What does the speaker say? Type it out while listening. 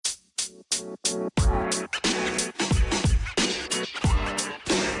Hey,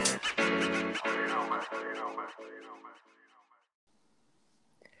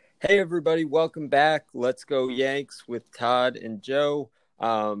 everybody. Welcome back. Let's go Yanks with Todd and Joe.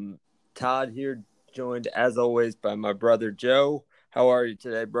 Todd here, joined as always by my brother Joe. How are you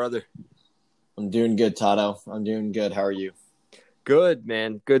today, brother? I'm doing good, Tato. I'm doing good. How are you? Good,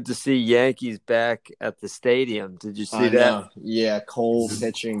 man. Good to see Yankees back at the stadium. Did you see I that? know. Yeah, Cole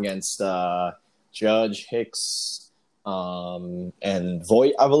pitching against Judge, Hicks, and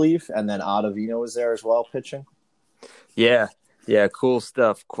Voit, I believe. And then Ottavino was there as well pitching. Yeah, cool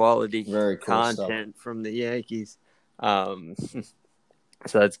stuff. Quality Very cool content from the Yankees. So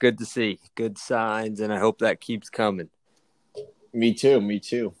that's good to see. Good signs, and I hope that keeps coming. Me too.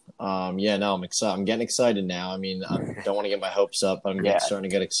 I'm excited. I'm getting excited now. I mean, I don't want to get my hopes up, but I'm starting to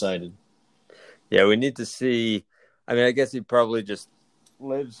get excited. Yeah, we need to see. I mean, I guess he probably just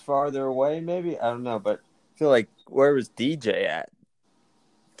lives farther away, maybe. I don't know, but I feel like where was DJ at?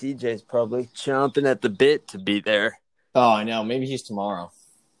 DJ's probably chomping at the bit to be there. Oh, I know. Maybe he's tomorrow.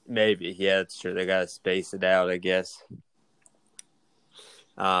 Maybe. Yeah, that's true. They got to space it out, I guess.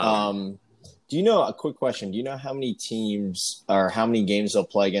 Do you know, a quick question, do you know how many teams or how many games they'll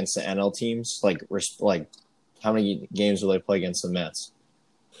play against the NL teams? Like how many games will they play against the Mets?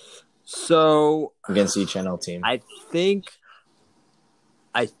 So against each NL team? I think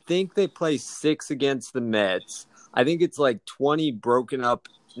they play 6 against the Mets. I think it's like 20 broken up,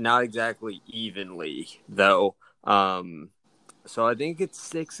 not exactly evenly, though. So I think it's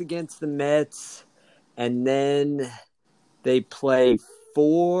 6 against the Mets, and then they play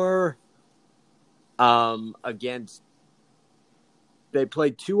 4 against. They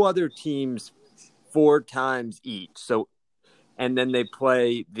play 2 other teams 4 times each. So, and then they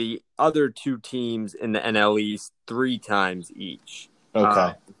play the other 2 teams in the NL East 3 times each.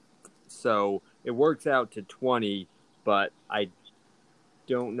 Okay. So it works out to 20, but I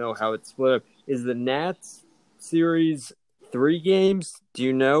don't know how it's split up. Is the Nats series 3 games? Do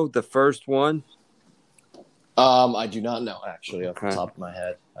you know the first one? I do not know, actually, off the top of my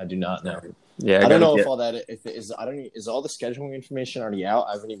head. I do not know. Yeah, I don't know if all that is all the scheduling information already out?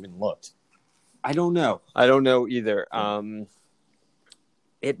 I haven't even looked. I don't know either.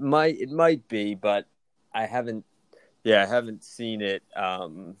 It might be, but I haven't seen it.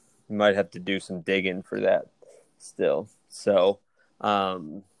 You might have to do some digging for that still. So,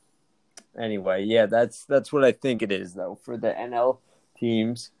 anyway, yeah, that's what I think it is, though, for the NL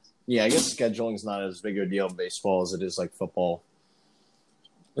teams. Yeah, I guess scheduling is not as big a deal in baseball as it is like football,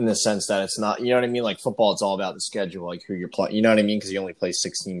 in the sense that it's not, you know what I mean? Like football, it's all about the schedule, like who you're playing. You know what I mean? Because you only play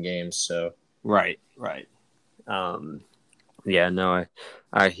 16 games, so. Right. Yeah, no,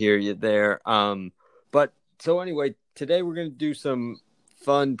 I hear you there. But so anyway, today we're going to do some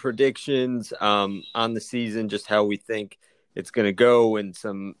fun predictions on the season, just how we think it's going to go in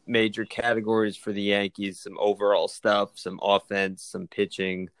some major categories for the Yankees, some overall stuff, some offense, some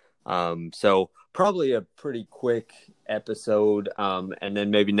pitching. So probably a pretty quick episode. And then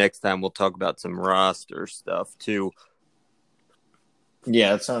maybe next time we'll talk about some roster stuff too.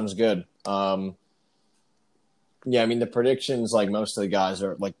 Yeah, that sounds good. Yeah, I mean, the predictions, like most of the guys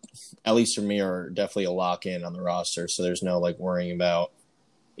are, like, at least for me, are definitely a lock in on the roster. So there's no, like, worrying about,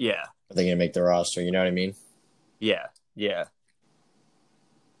 are they going to make the roster? You know what I mean? Yeah.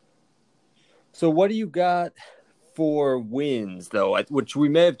 So what do you got for wins, though, which we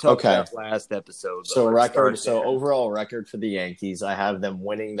may have talked about last episode? So overall record for the Yankees, I have them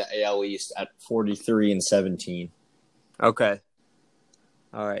winning the AL East at 43-17. Okay.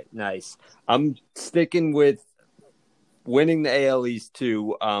 All right, nice. I'm sticking with winning the AL East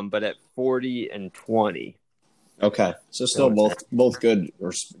too, but at 40-20. Okay, so still both good,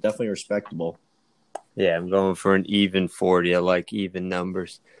 or definitely respectable. Yeah, I'm going for an even 40. I like even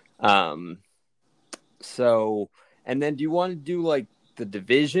numbers. So, and then do you want to do like the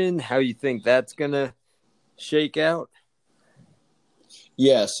division? How you think that's gonna shake out?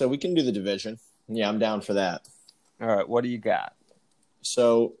 Yeah, so we can do the division. Yeah, I'm down for that. All right, what do you got?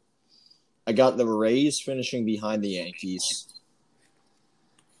 So, I got the Rays finishing behind the Yankees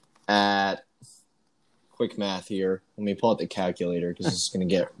at, quick math here. Let me pull out the calculator because it's going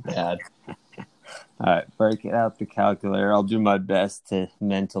to get bad. All right, break it out the calculator. I'll do my best to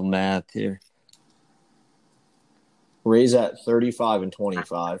mental math here. Rays at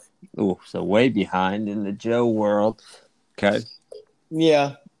 35-25. Ooh, so way behind in the Joe world. Okay.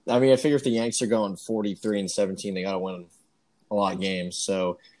 Yeah, I mean, I figure if the Yanks are going 43-17, they got to win a lot of games.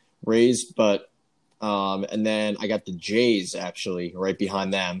 So Rays, but and then I got the Jays actually right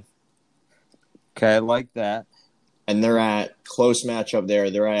behind them. Okay, I like that. and they're at close matchup there.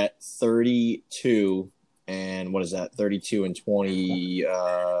 They're at 32 and what is that? 32 and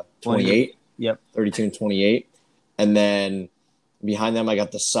 28. Yep. 32 and 28. And then behind them, I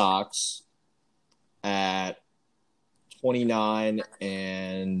got the Sox at 29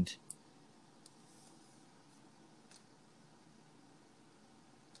 and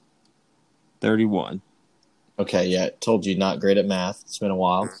 31. Okay, yeah, told you not great at math. It's been a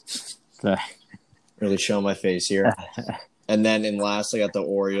while. Sorry. Really showing my face here. And then in last, I got the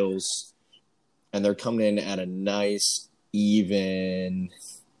Orioles, and they're coming in at a nice even.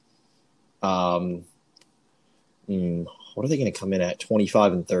 What are they going to come in at?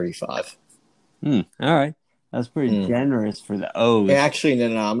 25 and 35. All right. That's pretty generous for the O's. Hey, actually, no.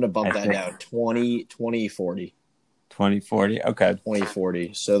 I'm going to bump that down. 20, 40. 2040. Okay.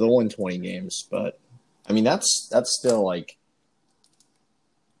 2040. So they'll win 20 games, but I mean that's still like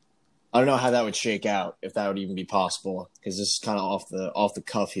I don't know how that would shake out if that would even be possible because this is kind of off the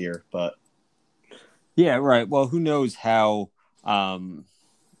cuff here, but yeah, right. Well, who knows how it'll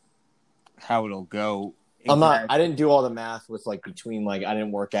go. Exactly. I didn't do all the math with like between like I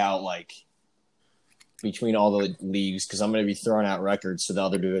didn't work out like between all the leagues because I'm going to be throwing out records to the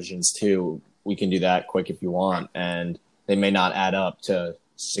other divisions too. We can do that quick if you want, and they may not add up to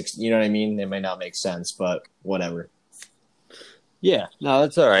 6. You know what I mean? They may not make sense, but whatever. Yeah, no,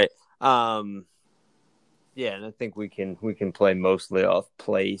 that's all right. Yeah, and I think we can play mostly off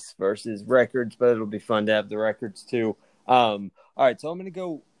place versus records, but it'll be fun to have the records too. All right, so I'm going to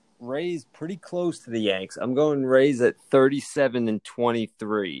go Rays pretty close to the Yanks. I'm going Rays at 37 and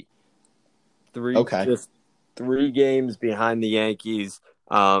 23. Just 3 games behind the Yankees.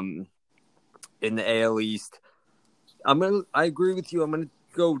 In the AL East, I agree with you. I'm gonna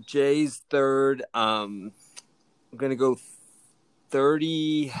go Jays third. I'm gonna go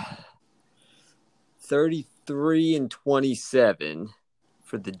 33 and 27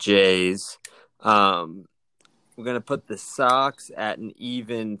 for the Jays. We're gonna put the Sox at an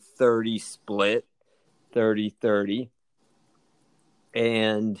even 30 split, 30-30.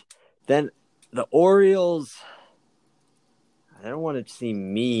 And then the Orioles, I don't want to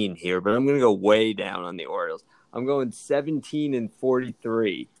seem mean here, but I'm going to go way down on the Orioles. I'm going 17 and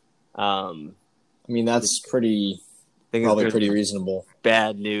 43. I mean, that's probably pretty reasonable.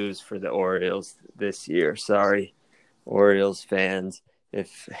 Bad news for the Orioles this year. Sorry, Orioles fans,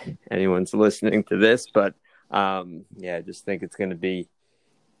 if anyone's listening to this, but yeah, I just think it's going to be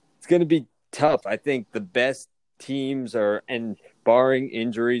tough. I think the best teams are, and barring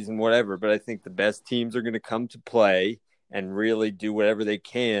injuries and whatever, but I think the best teams are going to come to play and really do whatever they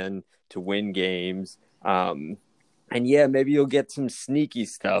can to win games. And yeah, maybe you'll get some sneaky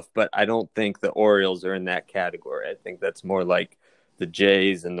stuff, but I don't think the Orioles are in that category. I think that's more like the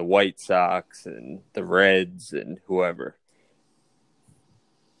Jays and the White Sox and the Reds and whoever.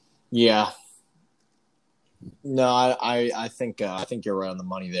 Yeah. No, I think you're right on the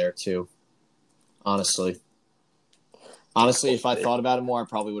money there too. Honestly, if I thought about it more, I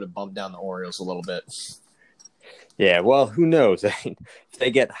probably would have bumped down the Orioles a little bit. Yeah, well, who knows? I mean, if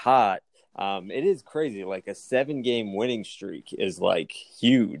they get hot, it is crazy. Like a 7-game winning streak is like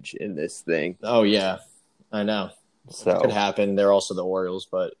huge in this thing. Oh yeah, I know. So it could happen. They're also the Orioles,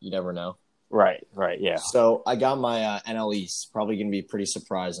 but you never know. Right, yeah. So I got my NL East. Probably going to be pretty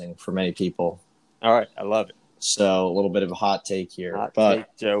surprising for many people. All right, I love it. So a little bit of a hot take here. Hot take,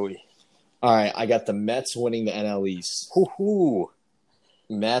 Joey. All right, I got the Mets winning the NL East. Woo-hoo.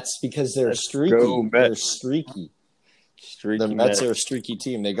 Mets because they're streaky. They're streaky. The Mets are a streaky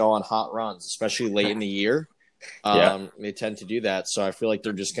team. They go on hot runs, especially late in the year. They tend to do that. So I feel like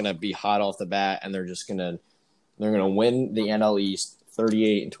they're just going to be hot off the bat, and they're going to win the NL East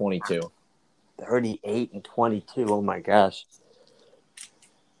 38 and 22. 38 and 22. Oh my gosh.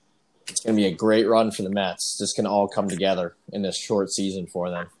 It's going to be a great run for the Mets. It's just going to all come together in this short season for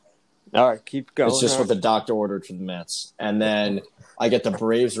them. All right, keep going. It's just what the doctor ordered for the Mets. And then I get the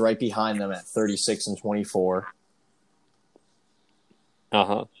Braves right behind them at 36 and 24.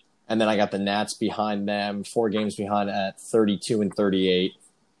 Uh-huh. And then I got the Nats behind them, 4 games behind at 32 and 38.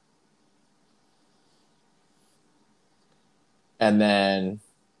 And then,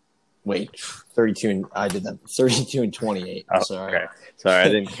 32 and I did that. 32 and 28. Oh, sorry. Okay. Sorry, I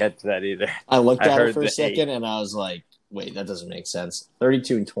didn't catch that either. I looked at it for a second and I was like, wait, that doesn't make sense.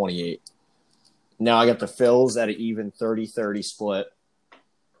 32 and 28. Now I got the Phils at an even 30-30 split.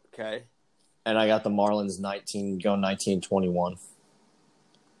 Okay. And I got the Marlins 19-21.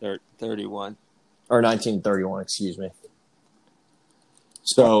 31. Or 19-31, excuse me.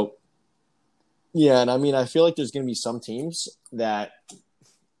 So, yeah, and I mean, I feel like there's going to be some teams that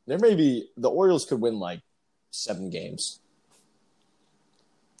the Orioles could win like 7 games.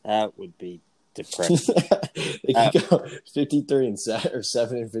 That would be depressing. They could go 53 and 7 or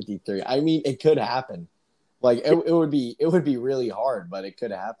 7 and 53. I mean, it could happen. Like it would be really hard, but it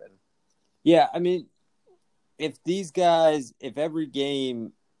could happen. Yeah, I mean, if every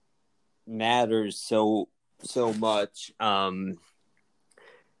game matters so much,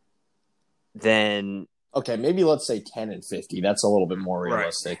 then okay, maybe let's say 10 and 50. That's a little bit more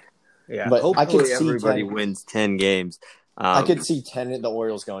realistic. Right. Yeah, but hopefully I could see everybody wins 10 games. I could see the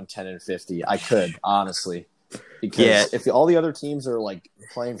Orioles going 10 and 50. I could, honestly, because if all the other teams are like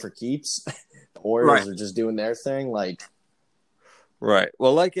playing for keeps, the Orioles are just doing their thing. Like, right.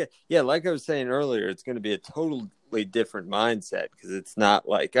 Well, like I was saying earlier, it's going to be a totally different mindset because it's not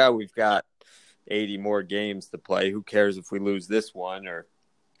like, oh, we've got 80 more games to play. Who cares if we lose this one? Or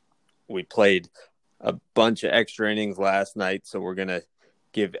we played a bunch of extra innings last night, so we're going to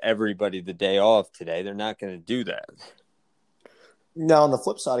give everybody the day off today. They're not going to do that. Now, on the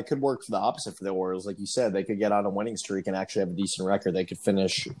flip side, it could work for the opposite for the Orioles. Like you said, they could get on a winning streak and actually have a decent record. They could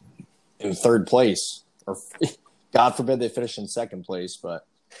finish in 3rd place, or God forbid they finish in 2nd place. But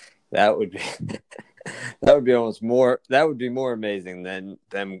that would be almost more. That would be more amazing than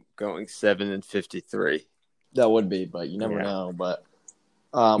them going 7 and 53. That would be, but you never know. But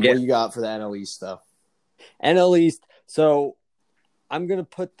what do you got for the NL East stuff? NL East. So I'm gonna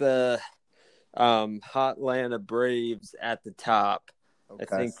put the Hotlanta Braves at the top. Okay.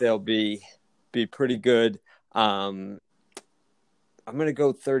 I think they'll be pretty good. I'm going to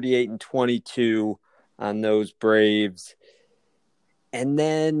go 38 and 22 on those Braves. And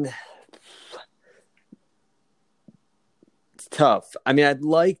then it's tough. I mean, I'd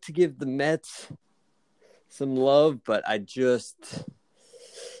like to give the Mets some love, but I'm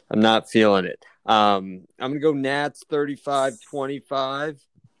not feeling it. I'm going to go Nats 35-25.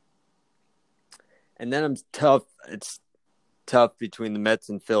 And then it's tough between the Mets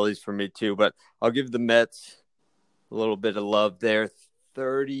and Phillies for me too, but I'll give the Mets a little bit of love there,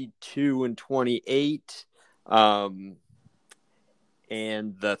 32 and 28. And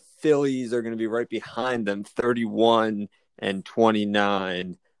the Phillies are going to be right behind them, 31 and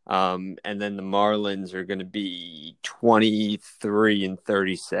 29. And then the Marlins are going to be 23 and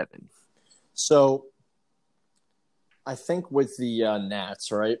 37. So I think with the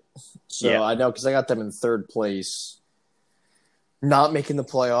Nats, right? So I know because I got them in 3rd place, not making the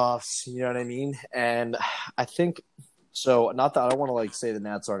playoffs. You know what I mean? And I think so. Not that I don't want to like say the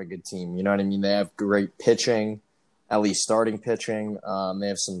Nats aren't a good team. You know what I mean? They have great pitching, at least starting pitching. They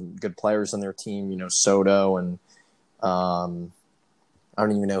have some good players on their team. You know, Soto and I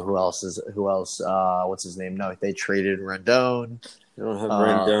don't even know who else. What's his name? No, they traded Rendon. They don't have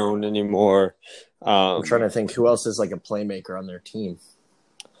Rendon anymore. I'm trying to think who else is like a playmaker on their team.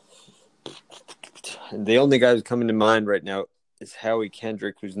 The only guy who's coming to mind right now is Howie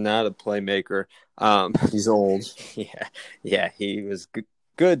Kendrick, who's not a playmaker. He's old. Yeah, he was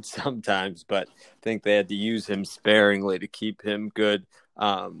good sometimes, but I think they had to use him sparingly to keep him good.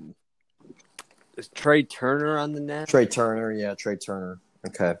 Is Trey Turner on the net? Trey Turner.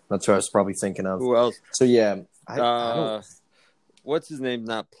 Okay, that's what I was probably thinking of. Who else? So I don't. What's his name?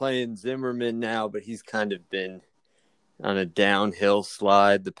 Not playing Zimmerman now, but he's kind of been on a downhill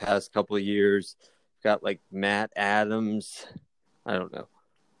slide the past couple of years. Got like Matt Adams. I don't know.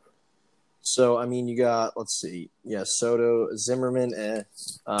 So I mean, you got Soto, Zimmerman,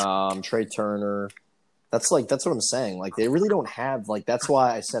 Trey Turner. That's what I'm saying. Like they really don't have like. That's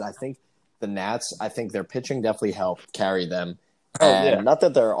why I said I think the Nats. I think their pitching definitely helped carry them. Not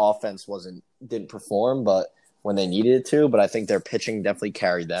that their offense didn't perform, but when they needed it to, but I think their pitching definitely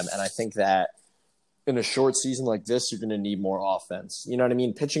carried them. And I think that in a short season like this, you're going to need more offense. You know what I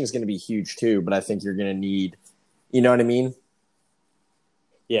mean? Pitching is going to be huge too, but I think you're going to need, you know what I mean?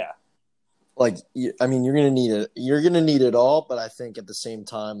 Yeah. Like, I mean, you're going to need it. You're going to need it all, but I think at the same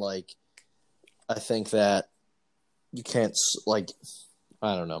time, like, I think that you can't, like,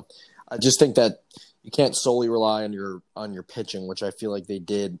 I don't know. I just think that you can't solely rely on your pitching, which I feel like they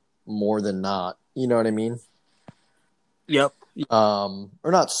did more than not. You know what I mean? Yep. Or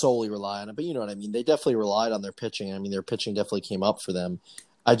not solely rely on it, but you know what I mean. They definitely relied on their pitching. I mean, their pitching definitely came up for them.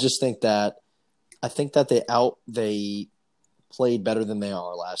 I think that they played better than they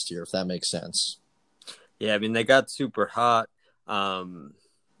are last year, if that makes sense. Yeah, I mean they got super hot.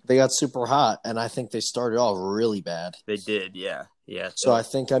 They got super hot, and I think they started off really bad. They did, yeah. So I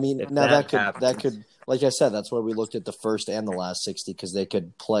think, I mean, now that could, like I said, that's why we looked at the first and the last 60 because they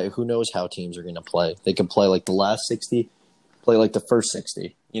could play. Who knows how teams are going to play? They could play like the last 60, play like the first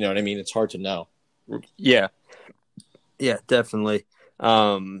 60. You know what I mean? It's hard to know. Yeah, definitely.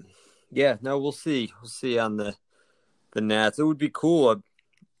 Yeah, no, we'll see. We'll see on the Nats. It would be cool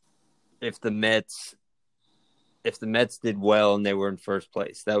if the Mets did well and they were in first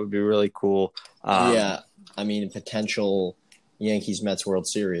place. That would be really cool. Yeah, I mean, potential Yankees-Mets World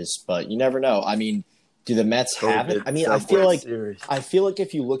Series, but you never know. I mean, do the Mets have it? I mean, I feel like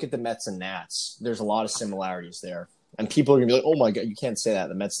if you look at the Mets and Nats, there's a lot of similarities there. And people are going to be like, oh, my God, you can't say that.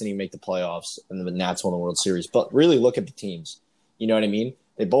 The Mets didn't even make the playoffs, and the Nats won the World Series. But really look at the teams. You know what I mean?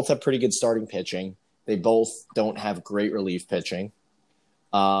 They both have pretty good starting pitching. They both don't have great relief pitching.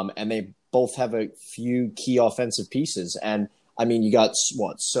 And they both have a few key offensive pieces. And, I mean, you got,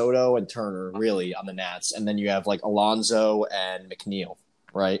 Soto and Turner, really, on the Nats. And then you have, like, Alonso and McNeil,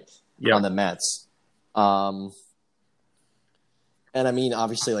 right, on the Mets. And I mean,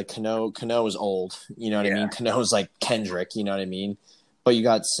 obviously, like Cano is old. You know what I mean? Cano's like Kendrick. You know what I mean? But you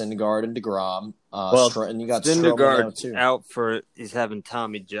got Syndergaard and DeGrom. And you got Syndergaard out for he's having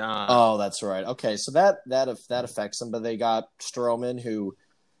Tommy John. Oh, that's right. Okay, so that affects them. But they got Stroman, who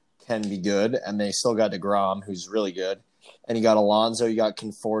can be good, and they still got DeGrom, who's really good. And you got Alonso, you got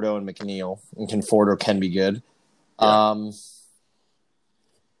Conforto and McNeil, and Conforto can be good. Yeah.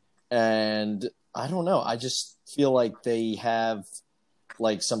 And I don't know. I just feel like they have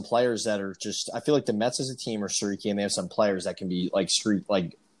like some players that are just. I feel like the Mets as a team are streaky, and they have some players that can be like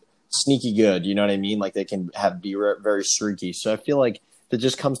sneaky good. You know what I mean? Like they can be very streaky. So I feel like if it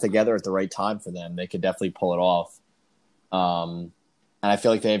just comes together at the right time for them, they could definitely pull it off. And I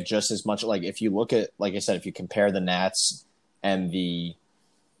feel like they have just as much. Like if you look at, like I said, if you compare the Nats and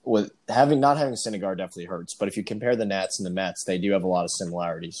not having Syndergaard definitely hurts. But if you compare the Nats and the Mets, they do have a lot of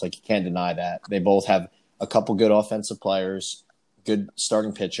similarities. Like you can't deny that. They both have a couple good offensive players, good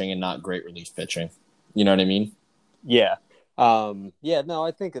starting pitching, and not great relief pitching. You know what I mean? Yeah. No,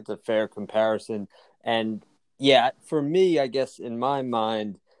 I think it's a fair comparison. And yeah, for me, I guess in my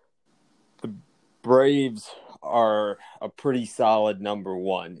mind, the Braves are a pretty solid number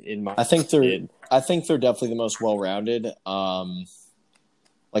one in my. I think they're definitely the most well-rounded.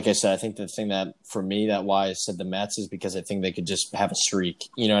 Like I said, I think the thing that for me that why I said the Mets is because I think they could just have a streak.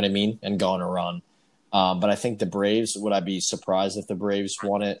 You know what I mean, and go on a run. But I think the Braves. Would I be surprised if the Braves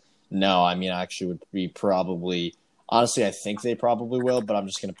won it? No, I mean I actually would be probably. Honestly, I think they probably will, but I'm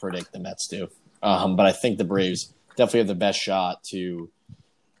just going to predict the Mets do. But I think the Braves definitely have the best shot to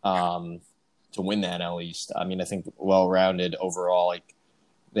win the NL East. I mean, I think well-rounded overall. Like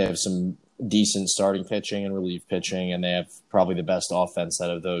they have some decent starting pitching and relief pitching, and they have probably the best offense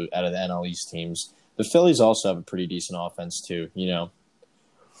out of the NL East teams. The Phillies also have a pretty decent offense too. You know.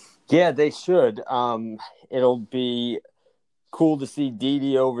 Yeah, they should. It'll be cool to see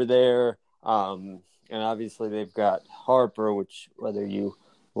Didi over there. And obviously they've got Harper, which whether you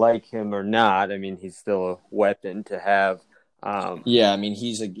like him or not, I mean, he's still a weapon to have. Yeah, I mean,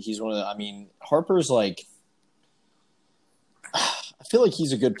 he's one of the. I mean, Harper's like. I feel like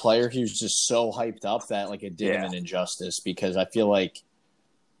he's a good player. He was just so hyped up that like it did him an injustice because I feel like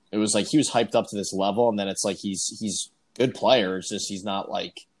it was like he was hyped up to this level, and then it's like he's a good player. It's just he's not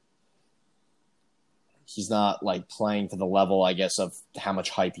like playing to the level, I guess, of how much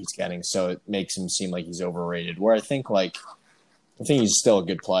hype he's getting. So it makes him seem like he's overrated. Where I think he's still a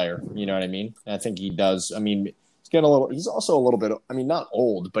good player. You know what I mean? And I think he does. I mean, he's also a little bit. I mean, not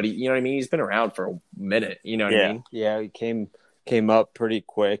old, but you know what I mean. He's been around for a minute. You know what I mean? Yeah, he came up pretty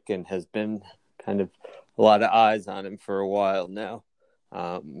quick and has been kind of a lot of eyes on him for a while now.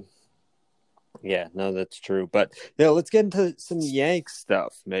 Yeah, no, that's true. But let's get into some Yanks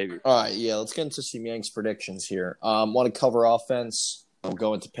stuff, maybe. All right, let's get into some Yanks predictions here. Want to cover offense? We'll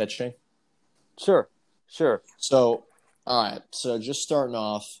go into pitching. Sure. So, all right. So just starting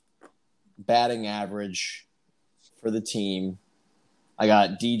off, batting average for the team. I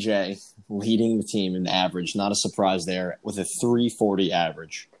got DJ leading the team in average. Not a surprise there with a 340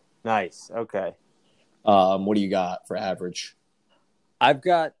 average. Nice. Okay. What do you got for average?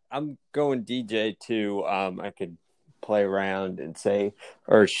 I'm going DJ too. I could play around and say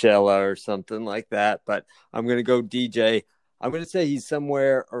Urshela or something like that, but I'm going to go DJ. I'm going to say he's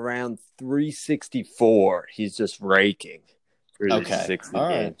somewhere around 364. He's just raking through the 60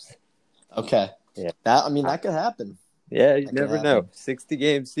 games. Okay. Yeah. That could happen. Yeah, you never know.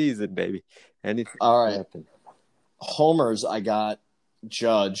 60-game season, baby. Anything can happen. Homers, I got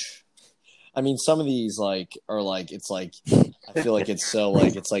Judge. I mean, some of these I feel like it's so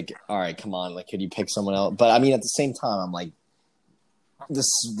it's like, all right, come on, could you pick someone else? But I mean, at the same time, I'm like, this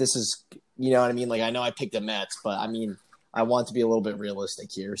is, you know what I mean? Like, I know I picked the Mets, but I mean, I want to be a little bit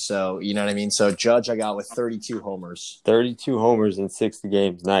realistic here. So, you know what I mean? So Judge, I got with 32 homers. 32 homers in 60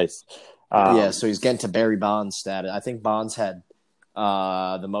 games. Nice. So he's getting to Barry Bonds status. I think Bonds had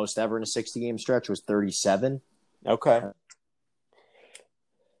The most ever in a 60-game stretch was 37. Okay.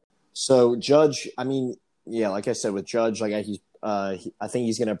 So Judge, I mean, yeah, like I said with Judge, like I think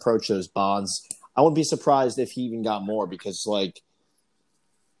he's going to approach those bonds. I wouldn't be surprised if he even got more because, like,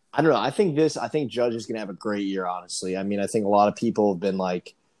 I don't know. I think Judge is going to have a great year. Honestly, I mean, I think a lot of people have been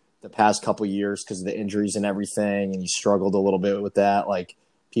like the past couple of years because of the injuries and everything, and he struggled a little bit with that. Like,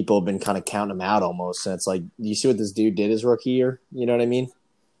 people have been kind of counting him out almost. And it's like, do you see what this dude did his rookie year? You know what I mean?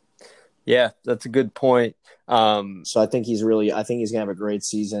 Yeah, that's a good point. So I think he's going to have a great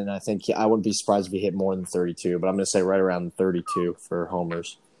season. I wouldn't be surprised if he hit more than 32, but I'm going to say right around 32 for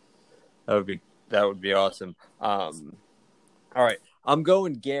homers. That would be awesome. All right. I'm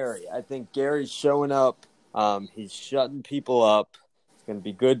going Gary. I think Gary's showing up. He's shutting people up. He's going to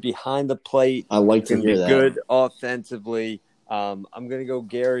be good behind the plate. I like to hear that. Good offensively. I'm going to go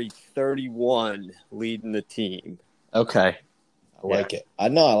Gary 31 leading the team. Okay. I like it. I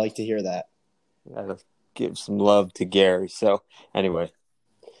like to hear that. Gotta give some love to Gary. So, anyway.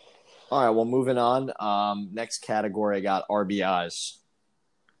 All right, well, moving on. Next category, I got RBIs.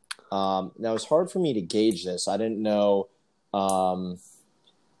 Now, it's hard for me to gauge this. I didn't know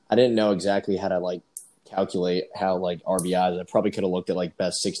exactly how to, like, calculate how, like, RBIs. I probably could have looked at, like,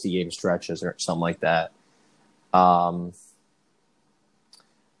 best 60-game stretches or something like that. But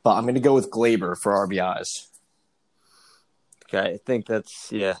I'm going to go with Gleyber for RBIs. Okay, I think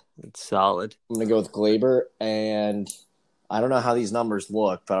it's solid. I'm going to go with Gleyber, and I don't know how these numbers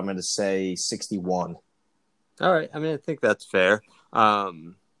look, but I'm going to say 61. All right, I mean, I think that's fair.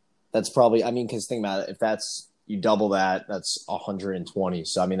 That's probably, I mean, because think about it, if you double that, that's 120.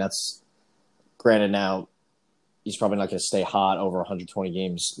 So, I mean, that's, granted now, he's probably not going to stay hot over 120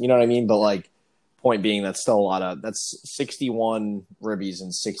 games. You know what I mean? But, like, point being, that's still that's 61 ribbies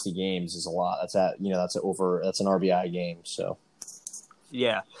in 60 games is a lot. That's an RBI game. So,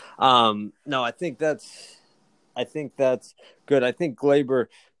 yeah. No, I think that's good. I think Gleyber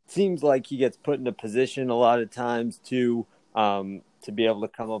seems like he gets put in a position a lot of times to be able to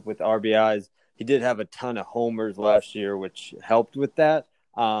come up with RBIs. He did have a ton of homers last year, which helped with that.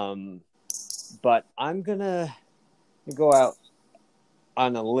 But I'm gonna go out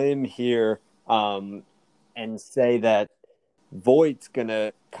on a limb here and say that Voigt's going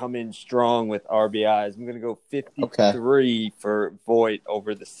to come in strong with RBIs. I'm going to go 53 for Voigt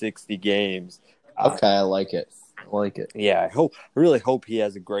over the 60 games. Okay, I like it. Yeah, I really hope he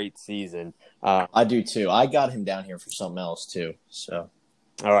has a great season. I do too. I got him down here for something else too. So,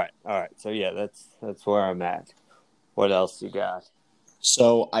 all right. So yeah, that's where I'm at. What else you got?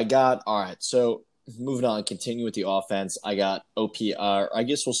 So So moving on, continue with the offense. I got OPR. I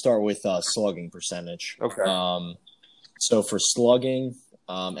guess we'll start with slugging percentage. Okay. So for slugging,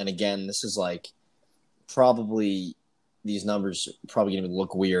 and again, this is like probably these numbers are probably going to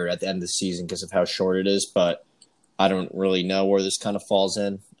look weird at the end of the season because of how short it is, but I don't really know where this kind of falls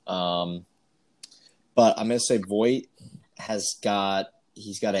in. But I'm going to say Voigt he's got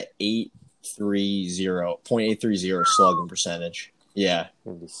an 0.830 slugging percentage. Yeah.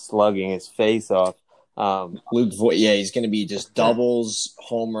 He'll be slugging his face off. Luke Voigt, he's going to be just doubles,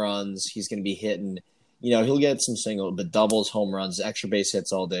 home runs. He's going to be hitting, he'll get some single, but doubles, home runs, extra base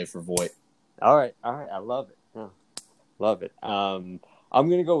hits all day for Voigt. All right. I love it. Love it. I'm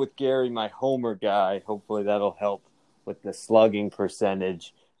going to go with Gary, my homer guy. Hopefully that'll help with the slugging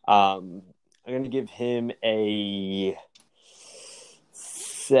percentage. I'm going to give him a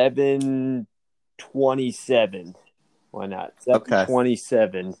 727. Why not?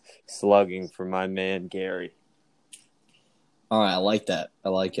 727 slugging for my man, Gary. All right, I like that. I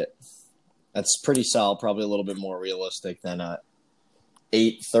like it. That's pretty solid. Probably a little bit more realistic than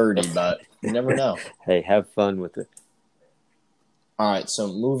 830, but you never know. Hey, have fun with it. All right, so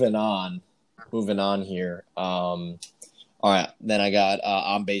moving on here. All right, then I got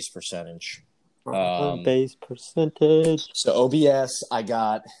on base percentage. On base percentage. So OBS, I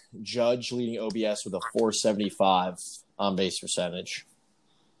got Judge leading OBS with a 475 on base percentage.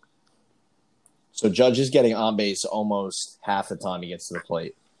 So Judge is getting on base almost half the time he gets to the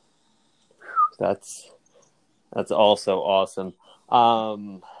plate. That's also awesome.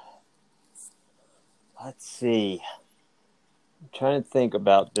 Let's see. I'm trying to think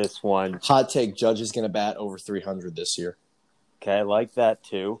about this one. Hot take: Judge is going to bat over 300 this year. Okay, I like that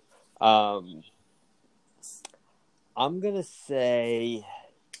too. I'm going to say,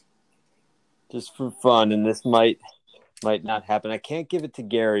 just for fun, and this might not happen. I can't give it to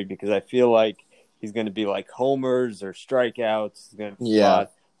Gary because I feel like he's going to be like homers or strikeouts. He's going to be a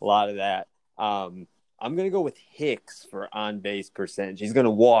lot of that. I'm going to go with Hicks for on-base percentage. He's going to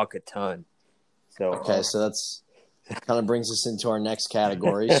walk a ton. So okay, so that's Kind of brings us into our next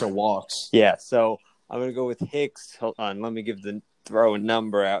category. So walks. Yeah. So I'm gonna go with Hicks. Hold on. Let me throw a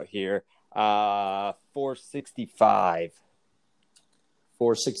number out here. 465.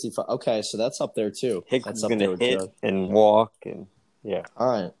 465. Okay, so that's up there too. Hicks that's is up gonna there hit and walk and yeah. All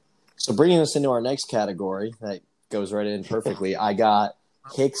right. So bringing us into our next category that goes right in perfectly. I got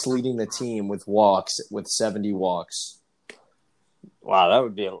Hicks leading the team with walks with 70 walks. Wow, that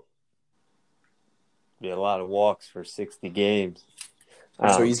would be a lot of walks for 60 games.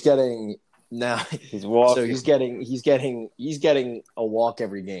 So he's getting now. He's walking. So he's getting a walk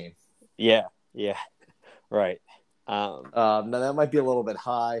every game. Yeah, right. Now that might be a little bit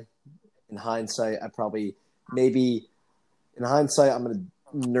high. In hindsight, I'm going to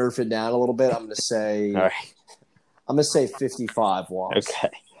nerf it down a little bit. I'm going to say, all right. I'm going to say 55 walks.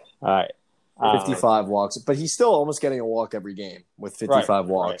 Okay, all right. 55 walks, but he's still almost getting a walk every game with 55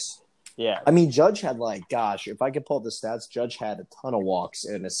 walks. Right. Yeah. I mean, Judge had if I could pull up the stats, Judge had a ton of walks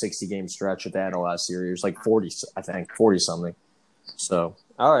in a 60-game stretch at the end of last year. He was like 40, I think, 40-something. So.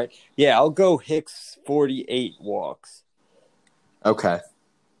 All right. Yeah, I'll go Hicks 48 walks. Okay.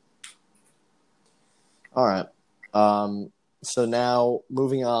 All right. So now,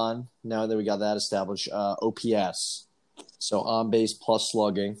 moving on, now that we got that established, OPS. So on-base plus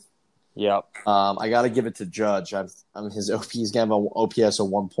slugging. Yep. I got to give it to Judge. He's going to have an OPS of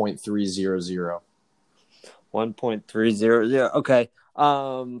 1.300. 1.300. Okay.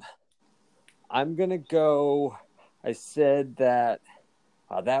 I'm going to go. I said that.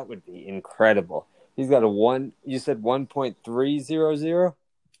 That would be incredible. He's got you said 1.300?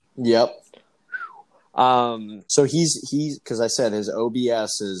 Yep. So he's because I said his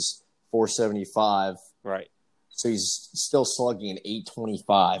OBS is 475. Right. So he's still slugging an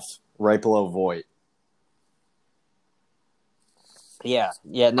 825. Right below Voit. Yeah.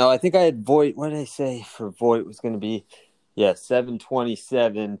 No, I think I had Voit. What did I say for Voit was going to be? Yeah,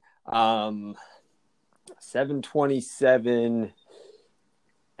 727. 727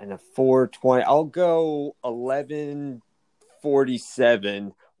 and a 420. I'll go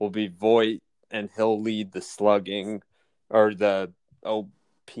 1147 will be Voit, and he'll lead the slugging or the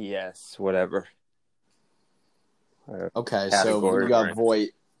OPS, whatever. Okay, so you got Voit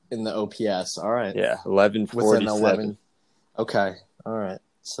in the OPS. All right. Yeah, 1147. Within 11. Okay. All right.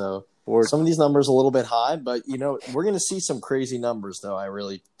 So some of these numbers a little bit high, but we're going to see some crazy numbers though. I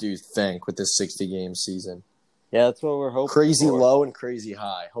really do think with this 60-game season. Yeah, that's what we're hoping. Crazy low and crazy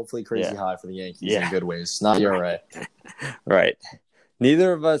high. Hopefully crazy high for the Yankees in good ways. Not ERA. Right.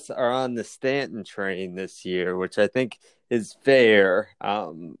 Neither of us are on the Stanton train this year, which I think is fair.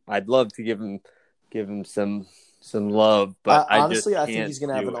 I'd love to give him some love, but honestly, I think he's going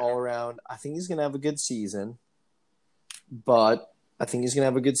to have an all-around. I think he's going to have a good season, but I think I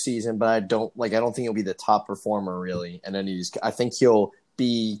don't think he'll be the top performer really. And then I think he'll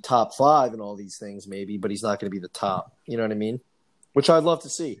be top 5 in all these things maybe, but he's not going to be the top. You know what I mean? Which I'd love to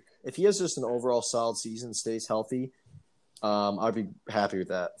see. If he has just an overall solid season, stays healthy, I'd be happy with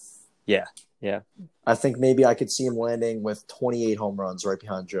that. Yeah. I think maybe I could see him landing with 28 home runs right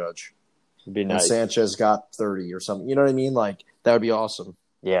behind Judge. It'd be nice. And Sanchez got 30 or something. You know what I mean? Like, that would be awesome.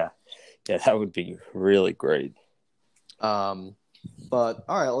 Yeah, that would be really great. But, all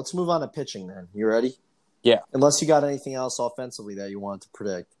right, let's move on to pitching then. You ready? Yeah. Unless you got anything else offensively that you wanted to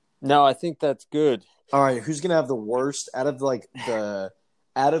predict. No, I think that's good. All right, who's going to have the worst out of the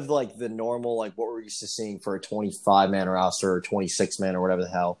normal, like what we're used to seeing for a 25-man roster or 26-man or whatever the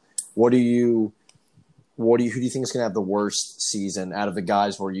hell? Who do you think is going to have the worst season out of the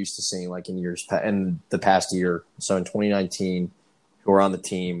guys we're used to seeing like in the past year? So in 2019, who are on the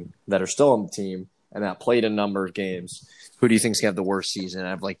team, that are still on the team, and that played a number of games. Who do you think is going to have the worst season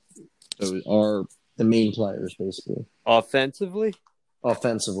out of those are the main players basically? Offensively? I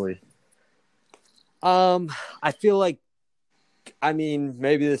feel like,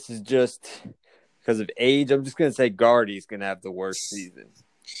 maybe this is just because of age. I'm just going to say Gardy's going to have the worst season.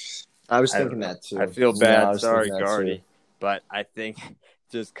 I was thinking that too. I feel bad. Sorry, Gardy. But I think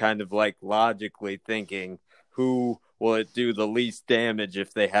just kind of like logically thinking, who will it do the least damage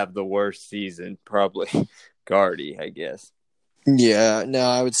if they have the worst season? Probably Gardy, I guess. Yeah, no,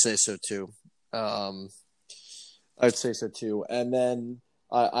 I would say so too. And then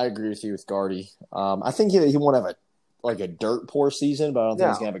I agree with you with Gardy. I think he won't have a dirt poor season, but I don't think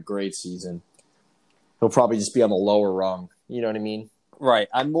he's going to have a great season. He'll probably just be on the lower rung. You know what I mean? Right.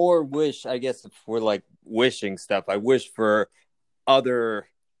 I more wish, I guess, if we're like wishing stuff, I wish for other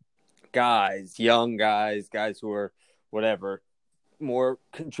guys, young guys who are whatever, more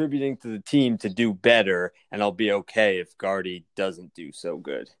contributing to the team to do better, and I'll be okay if Gardy doesn't do so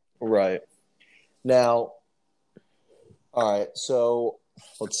good. Right. Now, All right, so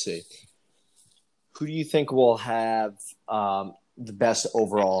let's see. Who do you think will have the best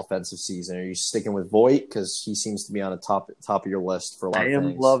overall offensive season? Are you sticking with Voit because he seems to be on the top of your list for a lot of things? I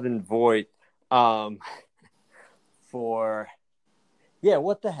am loving Voit. What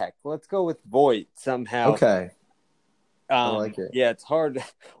the heck? Let's go with Voit somehow. Okay. I like it. Yeah, it's hard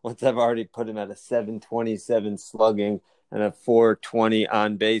once I've already put him at a 727 slugging and a 420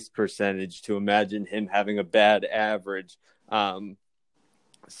 on base percentage to imagine him having a bad average. And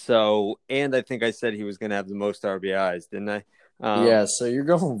I think I said he was going to have the most RBIs, didn't I? Yeah, so you're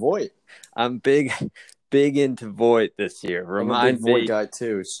going Voit. I'm big into Voit this year. I'm a big Voit guy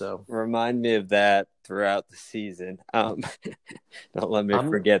too, so remind me of that throughout the season. Don't let me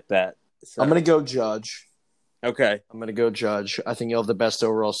forget that. So. I'm going to go Judge. Okay. I'm going to go Judge. I think you'll have the best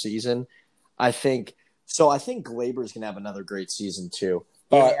overall season. I think Glaber's going to have another great season too.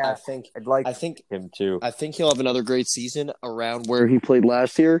 But yeah, I think him too. I think he'll have another great season around where he played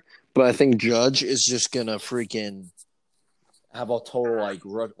last year. But I think Judge is just going to freaking have a total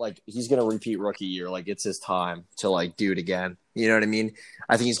he's going to repeat rookie year. Like it's his time to do it again. You know what I mean?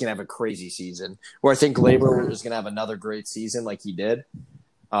 I think he's going to have a crazy season. Where I think Glaber is going to have another great season like he did.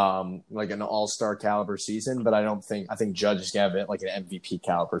 Like an all-star caliber season, but I think Judge is going to have it like an MVP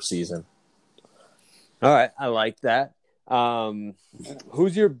caliber season. All right. I like that.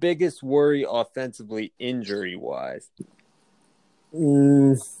 Who's your biggest worry offensively injury wise?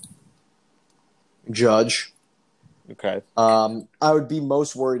 Judge. Okay. I would be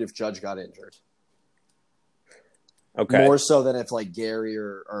most worried if Judge got injured. Okay. More so than if Gary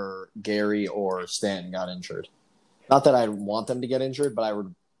or Stanton got injured. Not that I want them to get injured, but I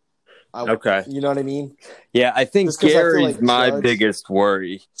would. Okay. You know what I mean? Yeah, I think Gary's my biggest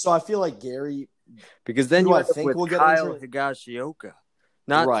worry. So I feel like Gary, because then you think with Kyle Higashioka.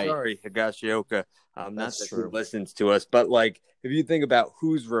 Higashioka. Not that he listens to us, but if you think about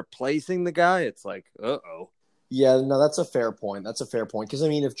who's replacing the guy, it's uh-oh. Yeah, no, that's a fair point. Because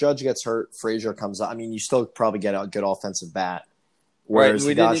if Judge gets hurt, Frazier comes out. You still probably get a good offensive bat. Whereas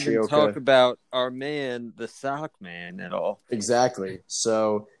we didn't even talk about our man, the sock man, at all. Exactly.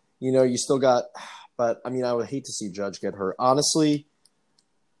 So, you still got – but, I would hate to see Judge get hurt. Honestly,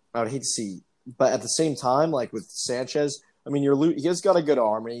 I would hate to see – but at the same time, with Sanchez, he has got a good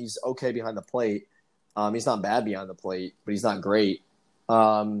arm, and he's okay behind the plate. He's not bad behind the plate, but he's not great.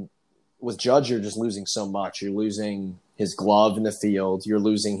 With Judge, you're just losing so much. You're losing his glove in the field. You're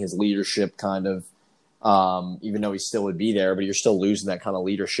losing his leadership kind of. Even though he still would be there, but you're still losing that kind of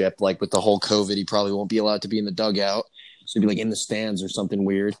leadership. With the whole COVID, he probably won't be allowed to be in the dugout. So he'd be in the stands or something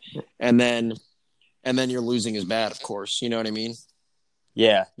weird. And then you're losing his bat, of course. You know what I mean?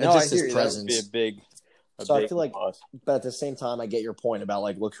 Yeah. No, just his presence. That would be I feel loss. But at the same time, I get your point about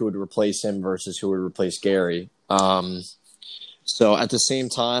look who would replace him versus who would replace Gary. So at the same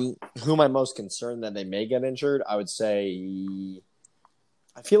time, who am I most concerned that they may get injured? I would say.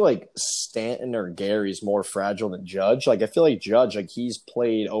 I feel like Stanton or Gary's more fragile than Judge. I feel like Judge, he's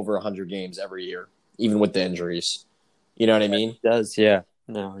played over 100 games every year, even with the injuries. You know what I mean? He does, yeah.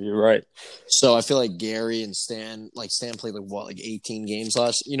 No, you're right. So I feel like Gary and Stan played 18 games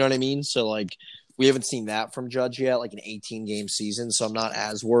last. You know what I mean? So we haven't seen that from Judge yet, an 18-game season. So I'm not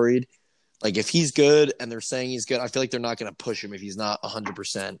as worried. If he's good and they're saying he's good, I feel like they're not going to push him if he's not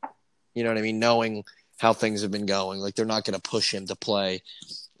 100%. You know what I mean? Knowing how things have been going. They're not going to push him to play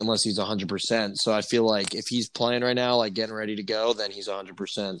unless he's 100%. So I feel like if he's playing right now, getting ready to go, then he's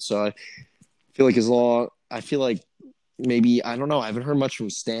 100%. So I feel like maybe, I don't know. I haven't heard much from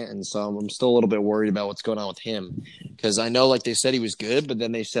Stanton, so I'm still a little bit worried about what's going on with him. Because I know, they said he was good, but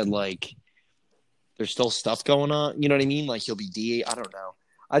then they said, there's still stuff going on. You know what I mean? He'll be DA. I don't know.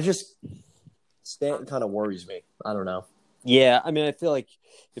 Stanton kind of worries me. I don't know. Yeah, I feel like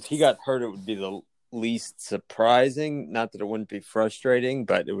if he got hurt, it would be the least surprising. Not that it wouldn't be frustrating,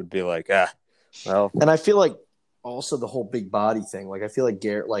 but it would be well. And I feel like also the whole big body thing. I feel like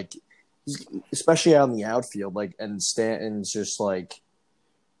Garrett, especially out in the outfield, and Stanton's just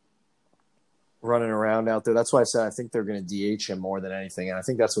running around out there. That's why I said I think they're going to DH him more than anything, and I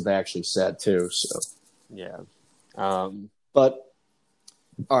think that's what they actually said too. So yeah, but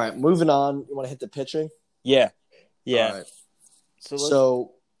all right, moving on. You want to hit the pitching? Yeah. All right.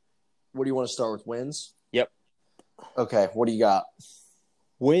 So what do you want to start with? Wins? Yep. Okay. What do you got?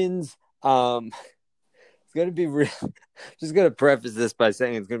 Wins. It's going to be just going to preface this by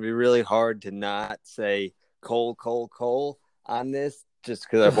saying it's going to be really hard to not say Cole on this, just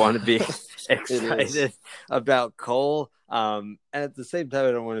because I want to be excited about Cole. And at the same time,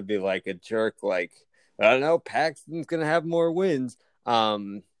 I don't want to be a jerk. I don't know, Paxton's going to have more wins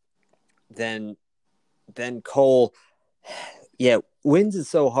than Cole. Yeah, wins is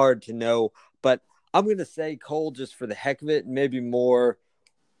so hard to know, but I'm going to say Cole just for the heck of it. Maybe more.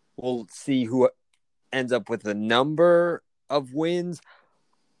 We'll see who ends up with a number of wins.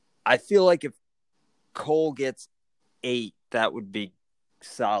 I feel like if Cole gets 8, that would be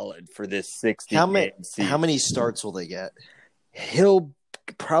solid for this 60 game season. How many starts will they get? He'll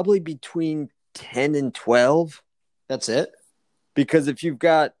probably between 10 and 12. That's it? Because if you've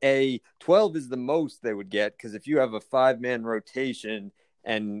got 12 is the most they would get, because if you have a 5-man rotation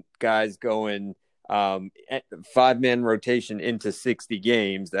and guys going 5-man rotation into 60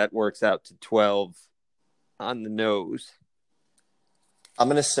 games, that works out to 12 on the nose. I'm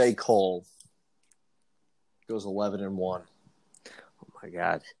going to say Cole goes 11-1. Oh my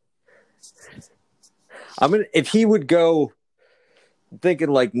God. If he would go, thinking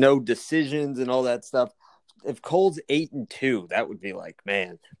like no decisions and all that stuff, if Cole's 8-2, that would be like,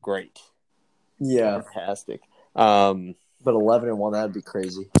 man, great. Yeah. Fantastic. But 11-1, that'd be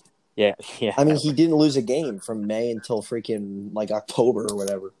crazy. Yeah. I mean, he didn't lose a game from May until freaking like October or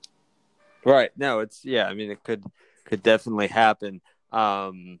whatever. Right. No, it could definitely happen.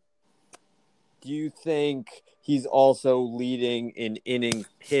 Do you think he's also leading in innings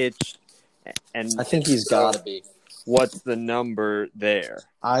pitched? And I think he's got to be. What's the number there?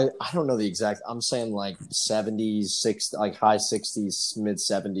 I don't know the exact. I'm saying like 70s, like high 60s, mid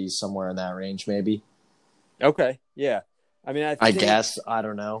 70s, somewhere in that range, maybe. Okay. Yeah. I mean, I guess. I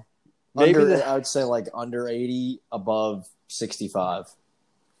don't know. I would say like under 80, above 65.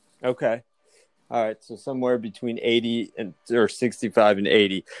 Okay. All right. So somewhere between 80 or 65 and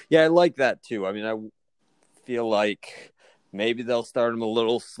 80. Yeah, I like that too. I mean, I feel like maybe they'll start him a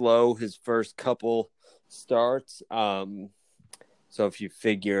little slow his first couple starts. So if you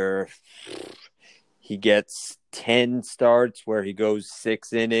figure he gets 10 starts where he goes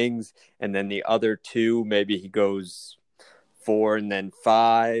 6 innings, and then the other 2, maybe he goes 4 and then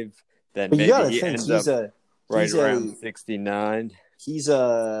 5, then but maybe he ends up right around 69. He's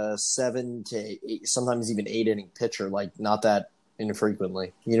a 7 to 8, sometimes even 8 inning pitcher, like not that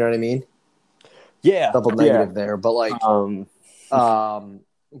infrequently. You know what I mean? Yeah. Double negative there, but like,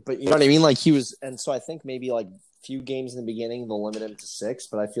 but you know what I mean? Like he was, and so I think maybe like few games in the beginning they'll limit him to 6,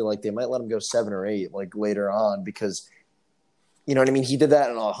 but I feel like they might let him go 7 or 8 like later on because, you know what I mean? He did that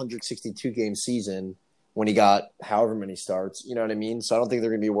in a 162 game season when he got however many starts. You know what I mean? So I don't think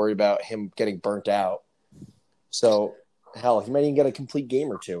they're going to be worried about him getting burnt out. So hell, he might even get a complete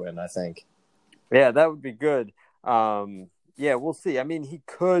game or 2 in, I think. Yeah, that would be good. Yeah, we'll see. I mean, he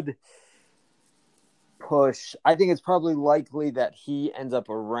could push. I think it's probably likely that he ends up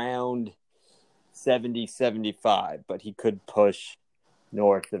around 70, 75, but he could push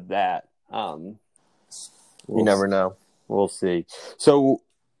north of that. You never know. We'll see. So,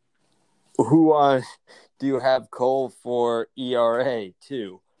 who do you have Cole for ERA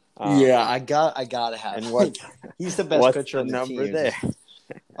too? Yeah, I gotta have. And what? He's the best pitcher on the number team. There.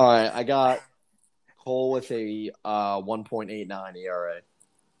 All right, I got Cole with a 1.89 ERA.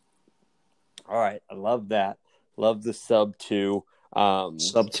 All right, I love that. Love the sub 2.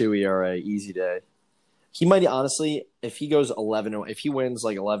 Sub 2 ERA, easy day. He might honestly, if he goes 11, if he wins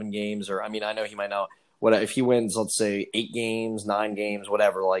like 11 games, or I mean, I know he might not. If he wins, let's say 8 games, 9 games,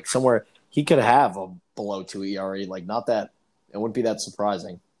 whatever, like somewhere he could have a below 2 ERA. Like not that, it wouldn't be that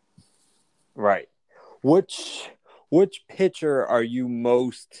surprising. Right. Which pitcher are you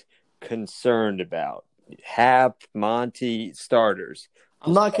most concerned about? Happ, Monty, starters.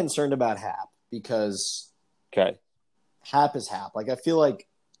 I'm not concerned about Happ because Happ is Happ. Like I feel like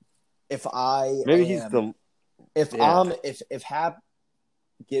if Happ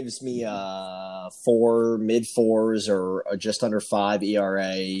gives me a 4 mid 4s or a just under 5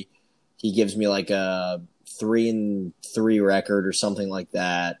 ERA, he gives me like a 3-3 record or something like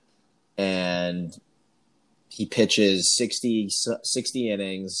that, and he pitches 60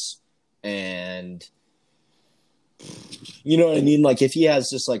 innings, and you know what I mean? Like if he has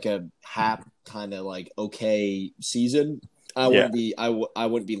just like a Happ kind of like okay season, I wouldn't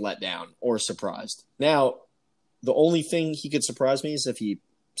be let down or surprised. Now, the only thing he could surprise me is if he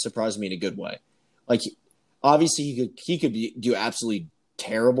surprised me in a good way. Like obviously he could do absolutely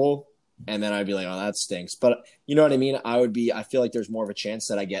terrible, and then I'd be like, oh, that stinks. But you know what I mean? I feel like there's more of a chance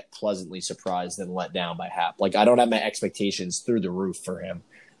that I get pleasantly surprised than let down by Happ. Like I don't have my expectations through the roof for him.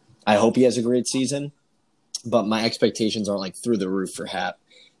 I hope he has a great season, but my expectations aren't like through the roof for Happ.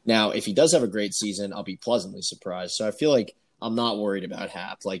 Now, if he does have a great season, I'll be pleasantly surprised. So I feel like I'm not worried about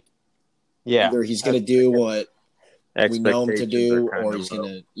Happ. Like, either he's going to do what we know him to do, or he's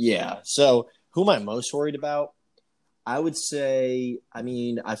going to, So who am I most worried about? I would say, I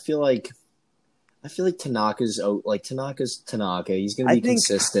mean, I feel like I feel like Tanaka's Tanaka. He's going to be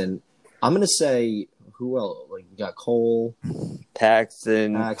consistent. I'm going to say who else? Like you got Cole,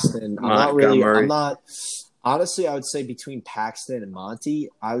 Paxton. I'm not. Honestly, I would say between Paxton and Monty,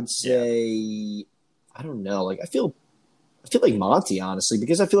 I would say I don't know. Like I feel like Monty, honestly,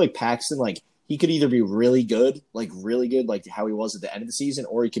 because I feel like Paxton, like he could either be really good, like how he was at the end of the season,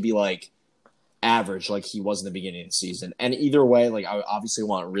 or he could be like average, like he was in the beginning of the season. And either way, like I obviously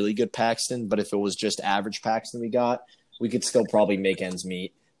want really good Paxton, but if it was just average Paxton we got, we could still probably make ends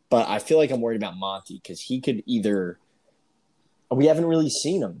meet. But I feel like I'm worried about Monty because he could either. We haven't really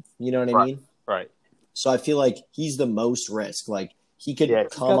seen him. You know what I mean? Right. So I feel like he's the most risk. Like he could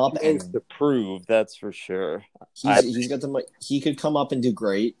come up and to prove, that's for sure. He's got the. He could come up and do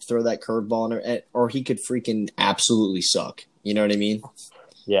great, throw that curveball in there, or he could freaking absolutely suck. You know what I mean?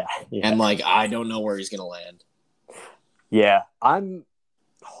 Yeah. And like I don't know where he's gonna land. Yeah, I'm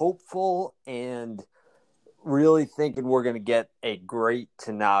hopeful and really thinking we're gonna get a great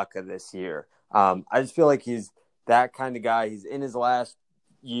Tanaka this year. I just feel like he's that kind of guy. He's in his last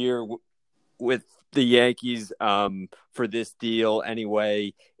year with the Yankees for this deal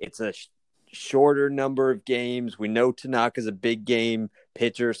anyway. It's a shorter number of games. We know Tanaka's a big game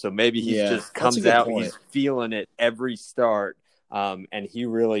pitcher, so maybe he just comes out, he's feeling it every start, and he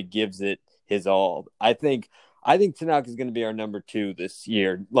really gives it his all. I think Tanaka's going to be our number 2 this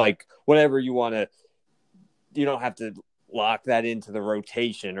year. Like, whatever you want to – you don't have to lock that into the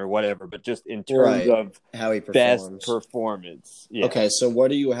rotation or whatever, but just in terms of how he performs. Best performance. Yeah. Okay, so what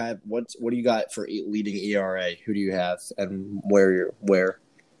do you have? What do you got for leading ERA? Who do you have, and where?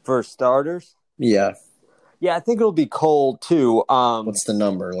 For starters? Yeah. Yeah, I think it'll be Cole too. What's the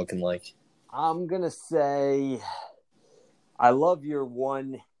number looking like? I'm gonna say, I love your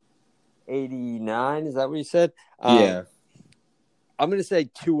 189. Is that what you said? Yeah. I'm gonna say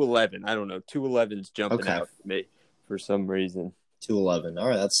 211. I don't know. 211's jumping out at me for some reason. 211. All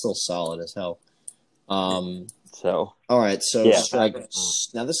right, that's still solid as hell. All right, so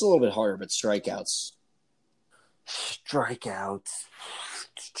strikeouts. Now this is a little bit harder, but strikeouts.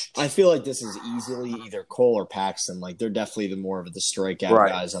 I feel like this is easily either Cole or Paxton. Like they're definitely the more of the strikeout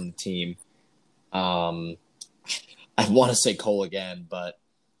guys on the team. I want to say Cole again, but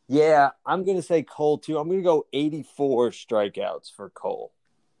yeah, I'm gonna say Cole too. I'm gonna go 84 strikeouts for Cole.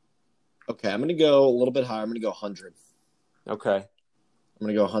 Okay, I'm gonna go a little bit higher. I'm gonna go 100. Okay, I'm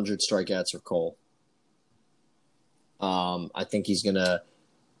gonna go 100 strikeouts for Cole. I think he's gonna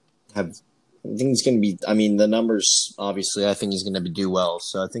have. I think he's going to be. I mean, the numbers obviously. I think he's going to do well.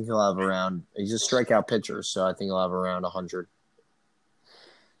 So I think he'll have around. He's a strikeout pitcher, so I think he'll have around 100.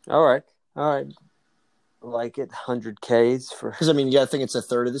 All right. Like it, 100 Ks for. Because I mean, you got to think it's a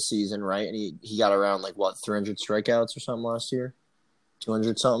third of the season, right? And he got around 300 strikeouts or something last year,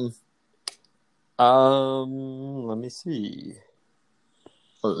 200 something. Let me see.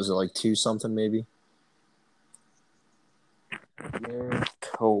 What was it, 2 something maybe? Garrett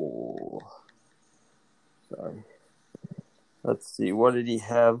Cole. Sorry. Let's see. What did he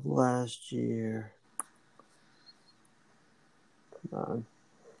have last year? Come on.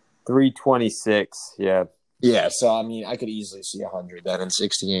 326. Yeah. Yeah. So, I mean, I could easily see 100 then in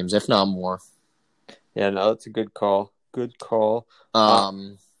 60 games, if not more. Yeah, no, that's a good call. Well,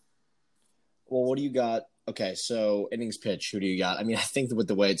 what do you got? Okay, so innings pitch, who do you got? I mean, I think that with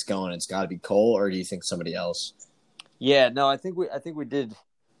the way it's going, it's got to be Cole, or do you think somebody else? Yeah, no, I think we did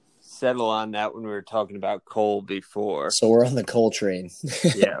settle on that when we were talking about Cole before. So we're on the Cole train.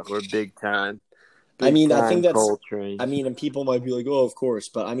 Yeah, we're big time. I mean, I think that's Cole train. I mean, and people might be like, "Oh, of course,"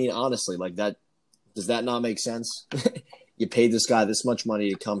 but I mean, honestly, that does that not make sense? You paid this guy this much money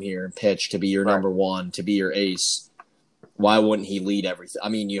to come here and pitch, to be your number 1, to be your ace. Why wouldn't he lead everything? I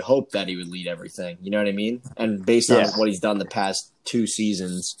mean, you hope that he would lead everything. You know what I mean? And based on what he's done the past 2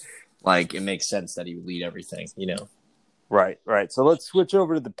 seasons, it makes sense that he would lead everything. You know. Right. So let's switch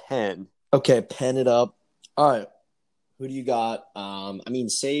over to the pen. Okay, pen it up. All right. Who do you got? I mean,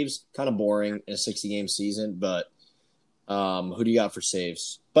 saves, kind of boring in a 60-game season, but who do you got for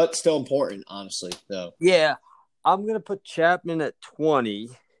saves? But still important, honestly, though. Yeah, I'm going to put Chapman at 20.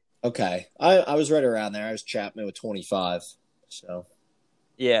 Okay. I was right around there. I was Chapman with 25. So.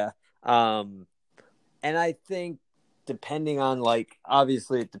 Yeah. And I think depending on,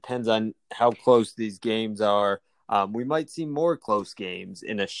 obviously it depends on how close these games are. We might see more close games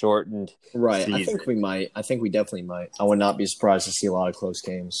in a shortened season. I think we might. I think we definitely might. I would not be surprised to see a lot of close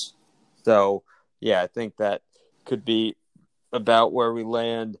games. So, yeah, I think that could be about where we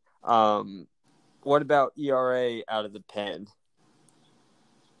land. What about ERA out of the pen?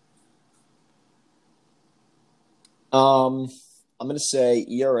 I'm going to say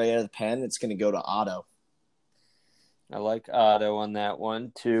ERA out of the pen. It's going to go to Otto. I like Otto on that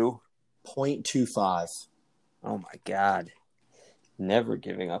one too. 0.25. Oh my God. Never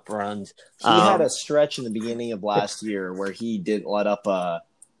giving up runs. He had a stretch in the beginning of last year where he didn't let up a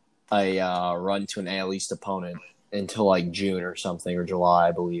run to an AL East opponent until like June or something, or July,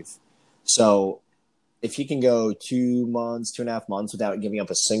 I believe. So if he can go 2.5 months without giving up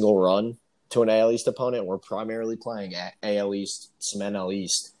a single run to an AL East opponent, we're primarily playing at AL East, some NL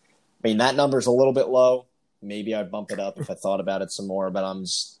East. I mean, that number's a little bit low. Maybe I'd bump it up if I thought about it some more, but I'm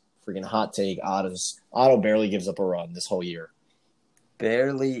just freaking hot take. Otto barely gives up a run this whole year.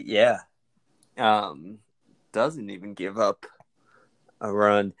 Barely, yeah. Doesn't even give up a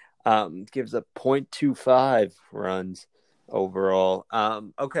run. Gives up 0.25 runs overall.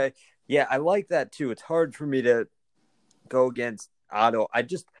 Okay. Yeah, I like that too. It's hard for me to go against Otto. I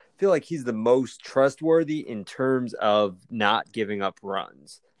just feel like he's the most trustworthy in terms of not giving up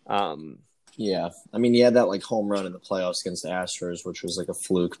runs. Yeah. I mean, he had that like home run in the playoffs against the Astros, which was like a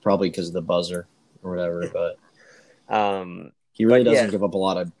fluke, probably because of the buzzer or whatever, but he really doesn't give up a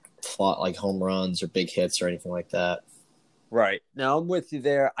lot of like home runs or big hits or anything like that. Right. Now I'm with you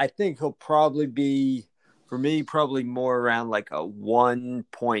there. I think he'll probably be, for me, probably more around like a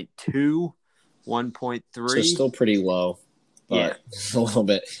 1.2, 1.3. So still pretty low, but a little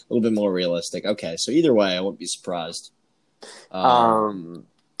bit more realistic. Okay, so either way, I wouldn't be surprised. What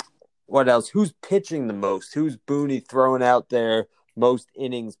else? Who's pitching the most? Who's Booney throwing out there most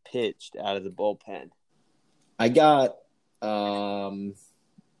innings pitched out of the bullpen? I got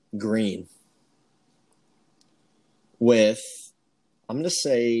Green with, I'm going to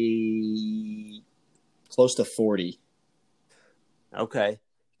say, close to 40. Okay.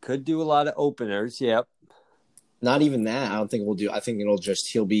 Could do a lot of openers, yep. Not even that. I don't think we'll do. I think he'll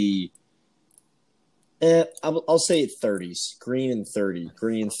be, I'll say 30s. Green and 30.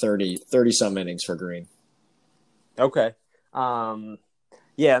 Green 30-some innings for Green. Okay.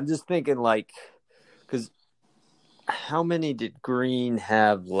 Yeah, I'm just thinking like, because how many did Green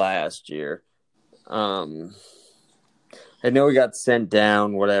have last year? I know he got sent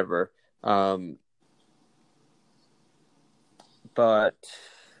down, whatever. But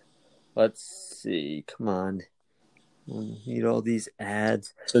let's see. Come on. Need all these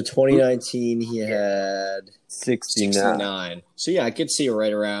ads. So 2019, he had 69. So yeah, I could see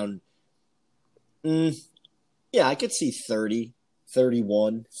right around. Yeah, I could see 30,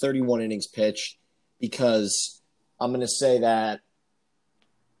 31 innings pitched, because I'm going to say that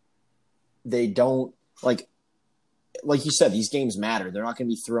they don't like you said, these games matter. They're not going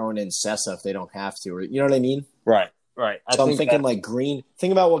to be throwing in Sessa if they don't have to, or you know what I mean? Right. So I'm thinking like Green.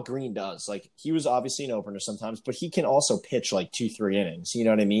 Think about what Green does. Like, he was obviously an opener sometimes, but he can also pitch like 2-3 innings. You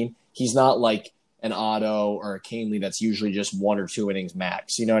know what I mean? He's not like an Otto or a Canely that's usually just 1 or 2 innings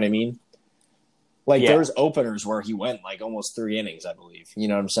max. You know what I mean? Like, there's openers where he went like almost 3 innings, I believe. You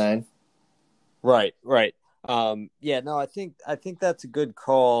know what I'm saying? Right. Yeah. No, I think that's a good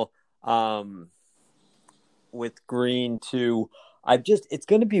call. With Green too. It's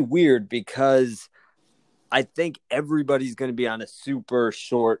going to be weird because I think everybody's going to be on a super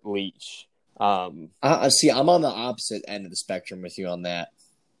short leash. See, I'm on the opposite end of the spectrum with you on that.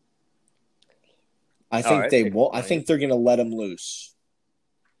 I think they won't. I think they're going to let him loose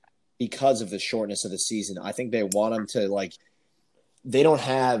because of the shortness of the season. I think they want him to, like, they don't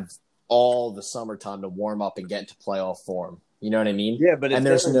have all the summertime to warm up and get into playoff form. You know what I mean? Yeah, but if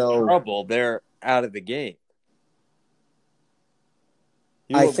there's no trouble, they're out of the game.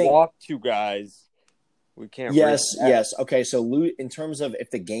 You walk 2 guys. We can't. Yes. Okay, so in terms of if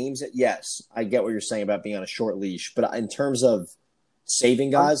the game's, yes, I get what you're saying about being on a short leash, but in terms of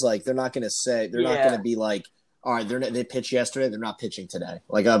saving guys, like, they're not going to be like, all right, they pitched yesterday, they're not pitching today.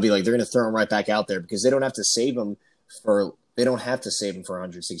 Like, I'll be like, they're going to throw them right back out there, because they don't have to save them for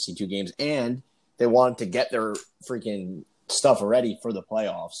 162 games, and they want to get their freaking stuff ready for the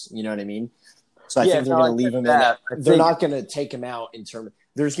playoffs. You know what I mean? So I think they're going to leave him in that. They're not going to take him out in terms.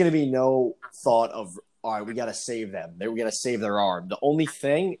 There's going to be no thought of, all right, we got to save them. We got to save their arm. The only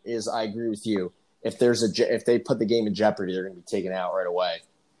thing is, I agree with you. If they put the game in jeopardy, they're going to be taken out right away.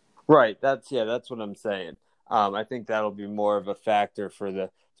 Right. That's what I'm saying. I think that'll be more of a factor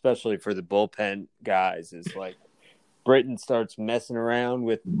especially for the bullpen guys. Is like Britton starts messing around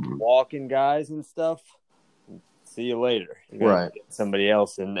with walking guys and stuff. See you later. Right. Get somebody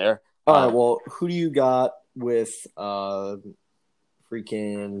else in there. All right. Well, who do you got with freaking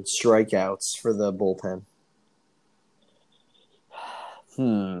strikeouts for the bullpen?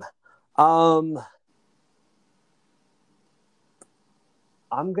 I'm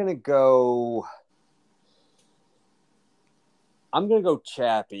gonna go. I'm going to go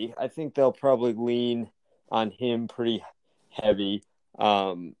Chappie. I think they'll probably lean on him pretty heavy.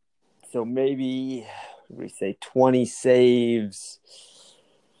 So maybe, what do we say, 20 saves.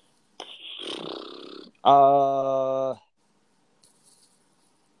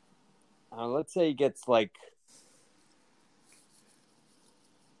 Let's say he gets like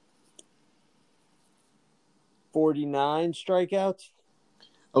 49 strikeouts.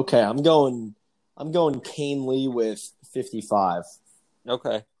 Okay, I'm going Canely with 55.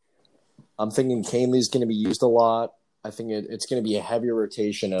 Okay. I'm thinking Canely's going to be used a lot. I think it's going to be a heavier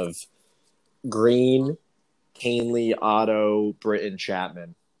rotation of Green, Canely, Otto, Britton,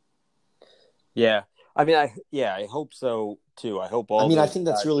 Chapman. Yeah. I mean, I hope so too. I hope all. I think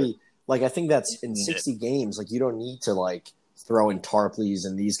that's really I think that's in 60 games. Like, you don't need to throw in Tarpley's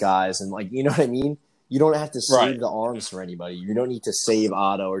and these guys, and you know what I mean. You don't have to save the arms for anybody. You don't need to save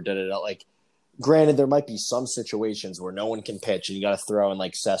Otto or da-da-da. Granted, there might be some situations where no one can pitch and you got to throw in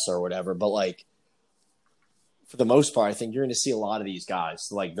Sessa or whatever. But for the most part, I think you're going to see a lot of these guys,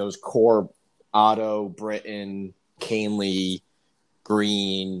 those core Otto, Britton, Canely,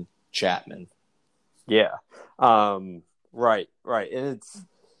 Green, Chapman. Yeah. Right. And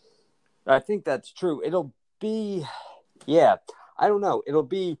I think that's true. It'll be, I don't know. It'll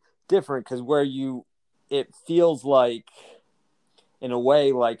be different because it feels like, in a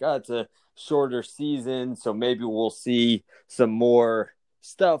way, it's a shorter season, so maybe we'll see some more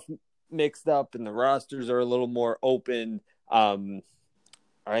stuff mixed up and the rosters are a little more open. I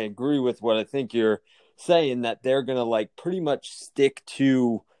agree with what I think you're saying, that they're going to pretty much stick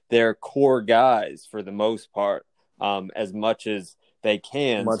to their core guys for the most part, as much as they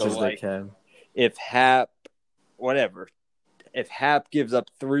can. They can. If Hap gives up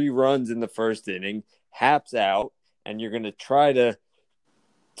 3 runs in the first inning, Hap's out, and you're going to try to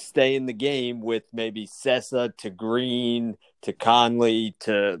stay in the game with maybe Sessa to Green to Conley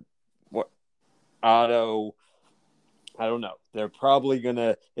to Otto. I don't know. They're probably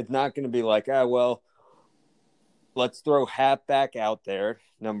it's not going to be let's throw Hap back out there.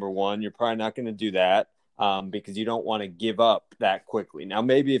 Number one, you're probably not going to do that because you don't want to give up that quickly. Now,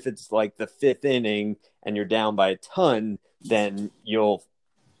 maybe if it's the 5th inning and you're down by a ton, then you'll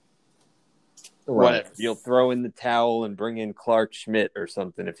throw in the towel and bring in Clark Schmidt or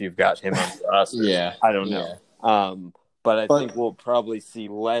something if you've got him on the roster. Yeah, I don't know. But I think we'll probably see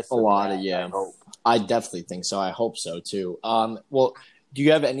less. I definitely think so. I hope so too. Well, do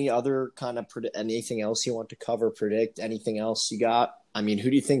you have any other kind of anything else you want to cover? Predict anything else you got? Who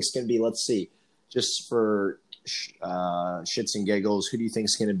do you think is going to be? Let's see, just for shits and giggles, who do you think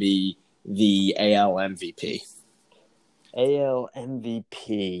is going to be the AL MVP? AL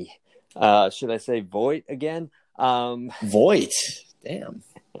MVP. Should I say Voit again? Voit. Damn.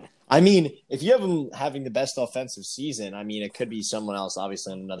 If you have him having the best offensive season, it could be someone else,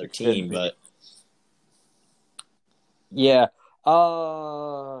 obviously on another team, but yeah.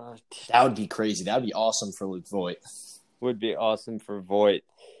 That would be crazy. That would be awesome for Luke Voit. Would be awesome for Voit.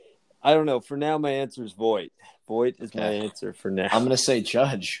 I don't know. For now, my answer is Voit. Voit is my answer for now. I'm going to say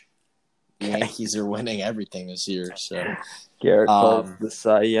Judge. The Yankees are winning everything this year. So Garrett Cole's the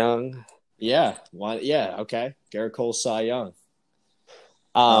Cy Young. Yeah. Okay. Garrett Cole, Cy Young.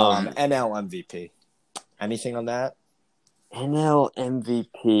 NL MVP. Anything on that? NL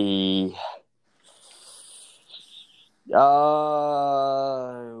MVP.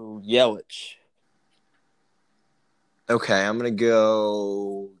 Yelich. Okay, I'm gonna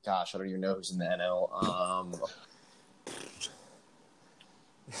go. Gosh, I don't even know who's in the NL.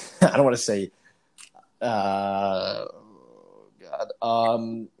 I don't want to say.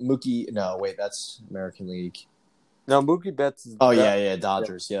 Mookie. No, wait, that's American League. No, Mookie Betts is. Yeah,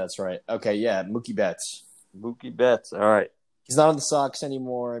 Dodgers. Yeah, that's right. Okay, yeah, Mookie Betts. Mookie Betts. All right. He's not on the Sox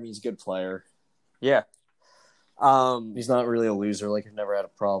anymore. He's a good player. Yeah. He's not really a loser. I've never had a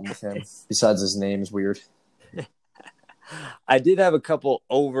problem with him. Besides, his name's weird. I did have a couple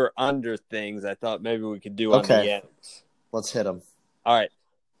over-under things I thought maybe we could do on the ends. Let's hit them. All right.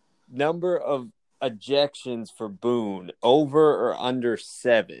 Number of ejections for Boone, over or under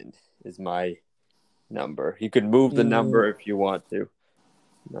 7 is my number. You could move the number if you want to.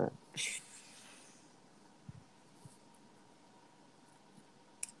 No.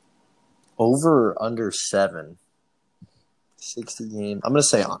 Over or under 7? 60 game. I'm going to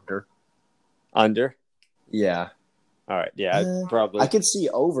say under. Under? Yeah. All right. Yeah, probably. I could see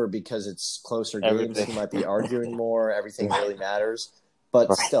over because it's closer games. He might be arguing more. Everything really matters.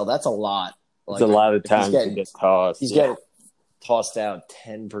 But still, that's a lot. It's a lot of times he gets tossed. He's getting tossed out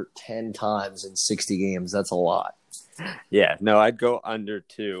 10 times in 60 games. That's a lot. Yeah. No, I'd go under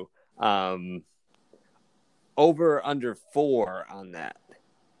 2. over or under 4 on that?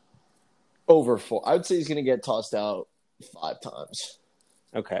 Over 4. I would say he's going to get tossed out 5 times.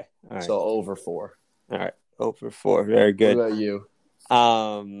 Okay. All right. So over 4. All right. Over 4. Very good. What about you?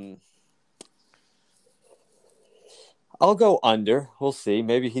 I'll go under. We'll see.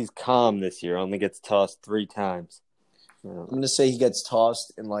 Maybe he's calm this year. Only gets tossed 3 times. I'm going to say he gets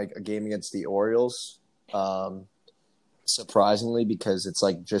tossed in like a game against the Orioles. Surprisingly, because it's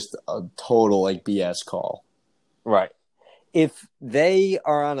like just a total like BS call. Right. If they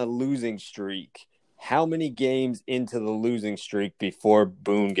are on a losing streak, how many games into the losing streak before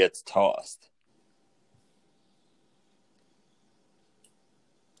Boone gets tossed?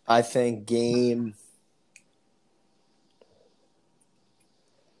 I think game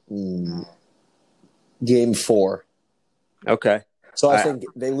 4. Okay. So I think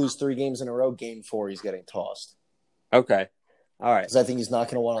they lose 3 games in a row. Game 4, he's getting tossed. Okay. All right. Because I think he's not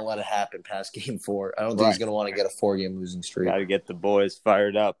going to want to let it happen past game 4. I don't think he's going to want to get a 4-game losing streak. Got to get the boys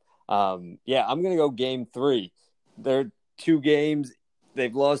fired up. Yeah, I'm going to go game 3. They're 2 games.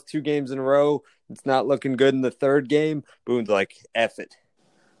 They've lost 2 games in a row. It's not looking good in the 3rd game. Boone's like, F it.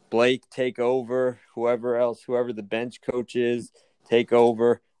 Blake, take over. Whoever the bench coach is, take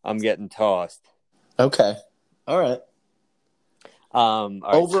over. I'm getting tossed. Okay. All right.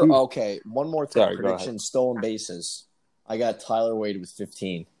 Over. Okay. One more thing. Sorry, prediction: stolen bases. I got Tyler Wade with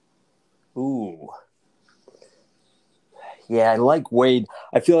 15. Ooh. Yeah, I like Wade.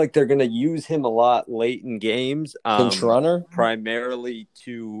 I feel like they're going to use him a lot late in games. Pinch runner? Primarily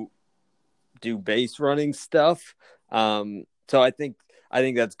to do base running stuff. So I think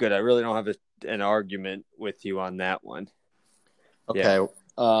that's good. I really don't have an argument with you on that one. Okay.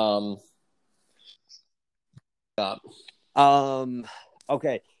 Yeah.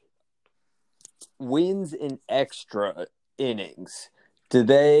 Okay. Wins in extra innings. I'm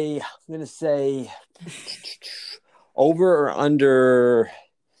going to say over or under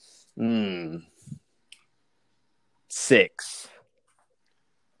 6.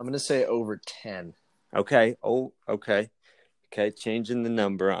 I'm going to say over 10. Okay. Oh, okay. Okay, changing the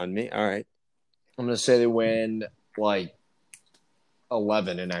number on me. All right. I'm going to say they win like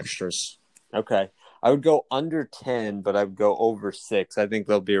 11 in extras. Okay. I would go under 10, but I would go over 6. I think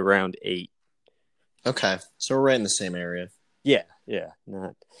they'll be around 8. Okay. So we're right in the same area. Yeah.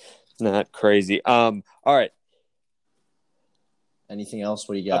 Not crazy. All right. Anything else?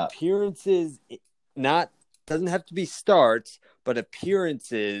 What do you got? Appearances, doesn't have to be starts, but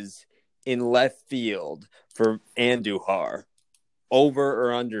appearances in left field for Andujar. Over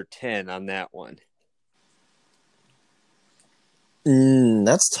or under 10 on that one?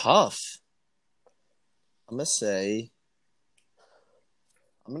 That's tough. I'm gonna say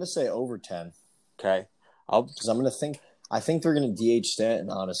over 10. Okay. Because I think they're gonna DH Stanton,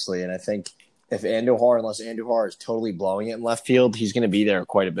 honestly, and I think if unless Andujar is totally blowing it in left field, he's gonna be there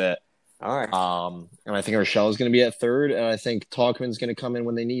quite a bit. All right. And I think Urshela is gonna be at third, and I think Tauchman's gonna come in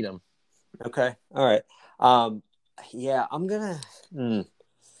when they need him. Okay. All right. Yeah, I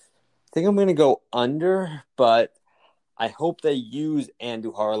think I'm gonna go under, but I hope they use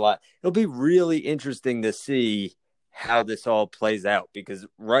Andujar a lot. It'll be really interesting to see how this all plays out because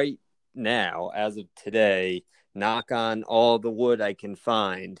right now, as of today, knock on all the wood I can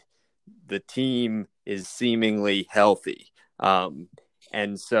find, the team is seemingly healthy.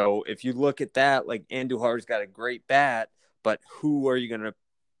 And so if you look at that, like Andujar's got a great bat, but who are you going to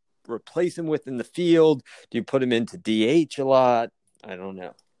replace him with in the field? Do you put him into DH a lot? I don't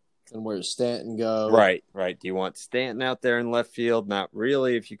know. And where does Stanton go? Right. Do you want Stanton out there in left field? Not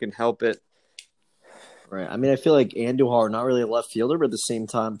really, if you can help it. Right. I mean, I feel like Andujar, not really a left fielder, but at the same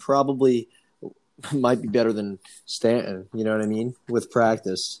time, probably might be better than Stanton. You know what I mean? With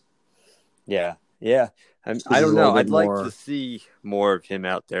practice. Yeah. I don't know. I'd like to see more of him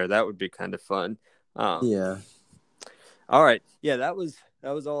out there. That would be kind of fun. Yeah. All right. Yeah, that was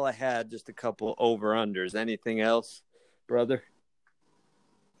all I had. Just a couple over-unders. Anything else, brother?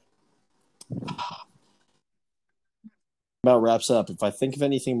 About wraps up. If I think of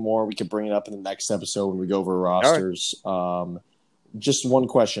anything more, we could bring it up in the next episode when we go over rosters. Right. Just one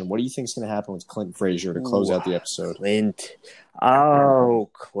question. What do you think is going to happen with Clint Frazier to close out the episode? Clint. Oh,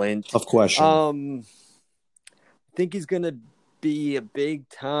 Clint. Tough question. I think he's going to be a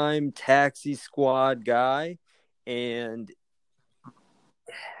big-time taxi squad guy and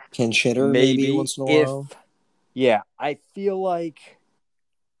pinch hitter maybe once in a while. Yeah, I feel like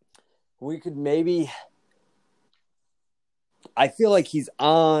we could maybe – I feel like he's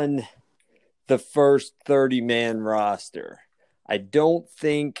on the first 30-man roster. I don't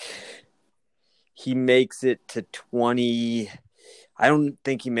think he makes it to 20. I don't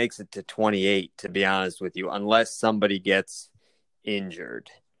think he makes it to 28, to be honest with you, unless somebody gets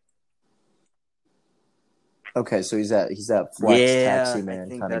injured. Okay, so he's that flex taxi man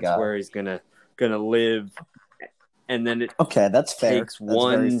kind of guy. That's where he's gonna live, and then it that's fair. Takes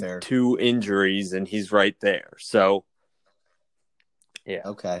 1-2 injuries, and he's right there. So, yeah.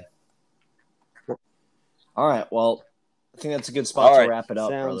 Okay. All right. Well, I think that's a good spot to wrap it up.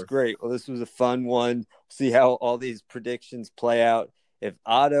 Sounds great. Well, this was a fun one. See how all these predictions play out. If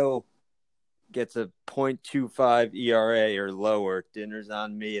Otto gets a 0.25 ERA or lower, dinner's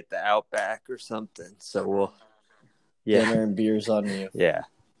on me at the Outback or something. So dinner and beers on you. Yeah.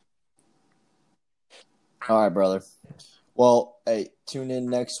 All right, brother. Well, hey, tune in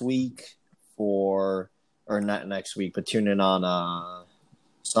next week or not next week, but tune in on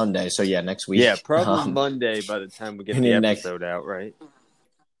Sunday. So yeah, next week. Yeah, probably Monday by the time we get the episode out, right?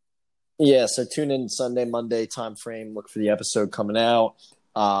 Yeah, so tune in Sunday, Monday time frame. Look for the episode coming out.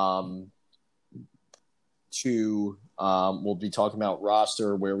 We'll be talking about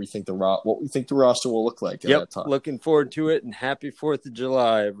roster, where we think what we think the roster will look like at that time. Looking forward to it, and happy 4th of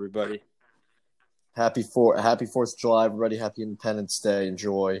July, everybody. Happy 4th of July, everybody. Happy Independence Day.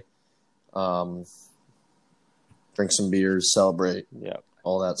 Enjoy. Drink some beers, celebrate. Yep.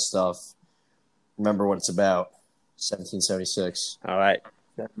 All that stuff. Remember what it's about. 1776. All right.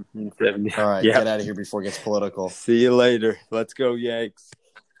 1770. All right, Get out of here before it gets political. See you later. Let's go, Yanks.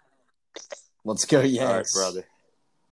 Let's go, Yanks. All right, brother.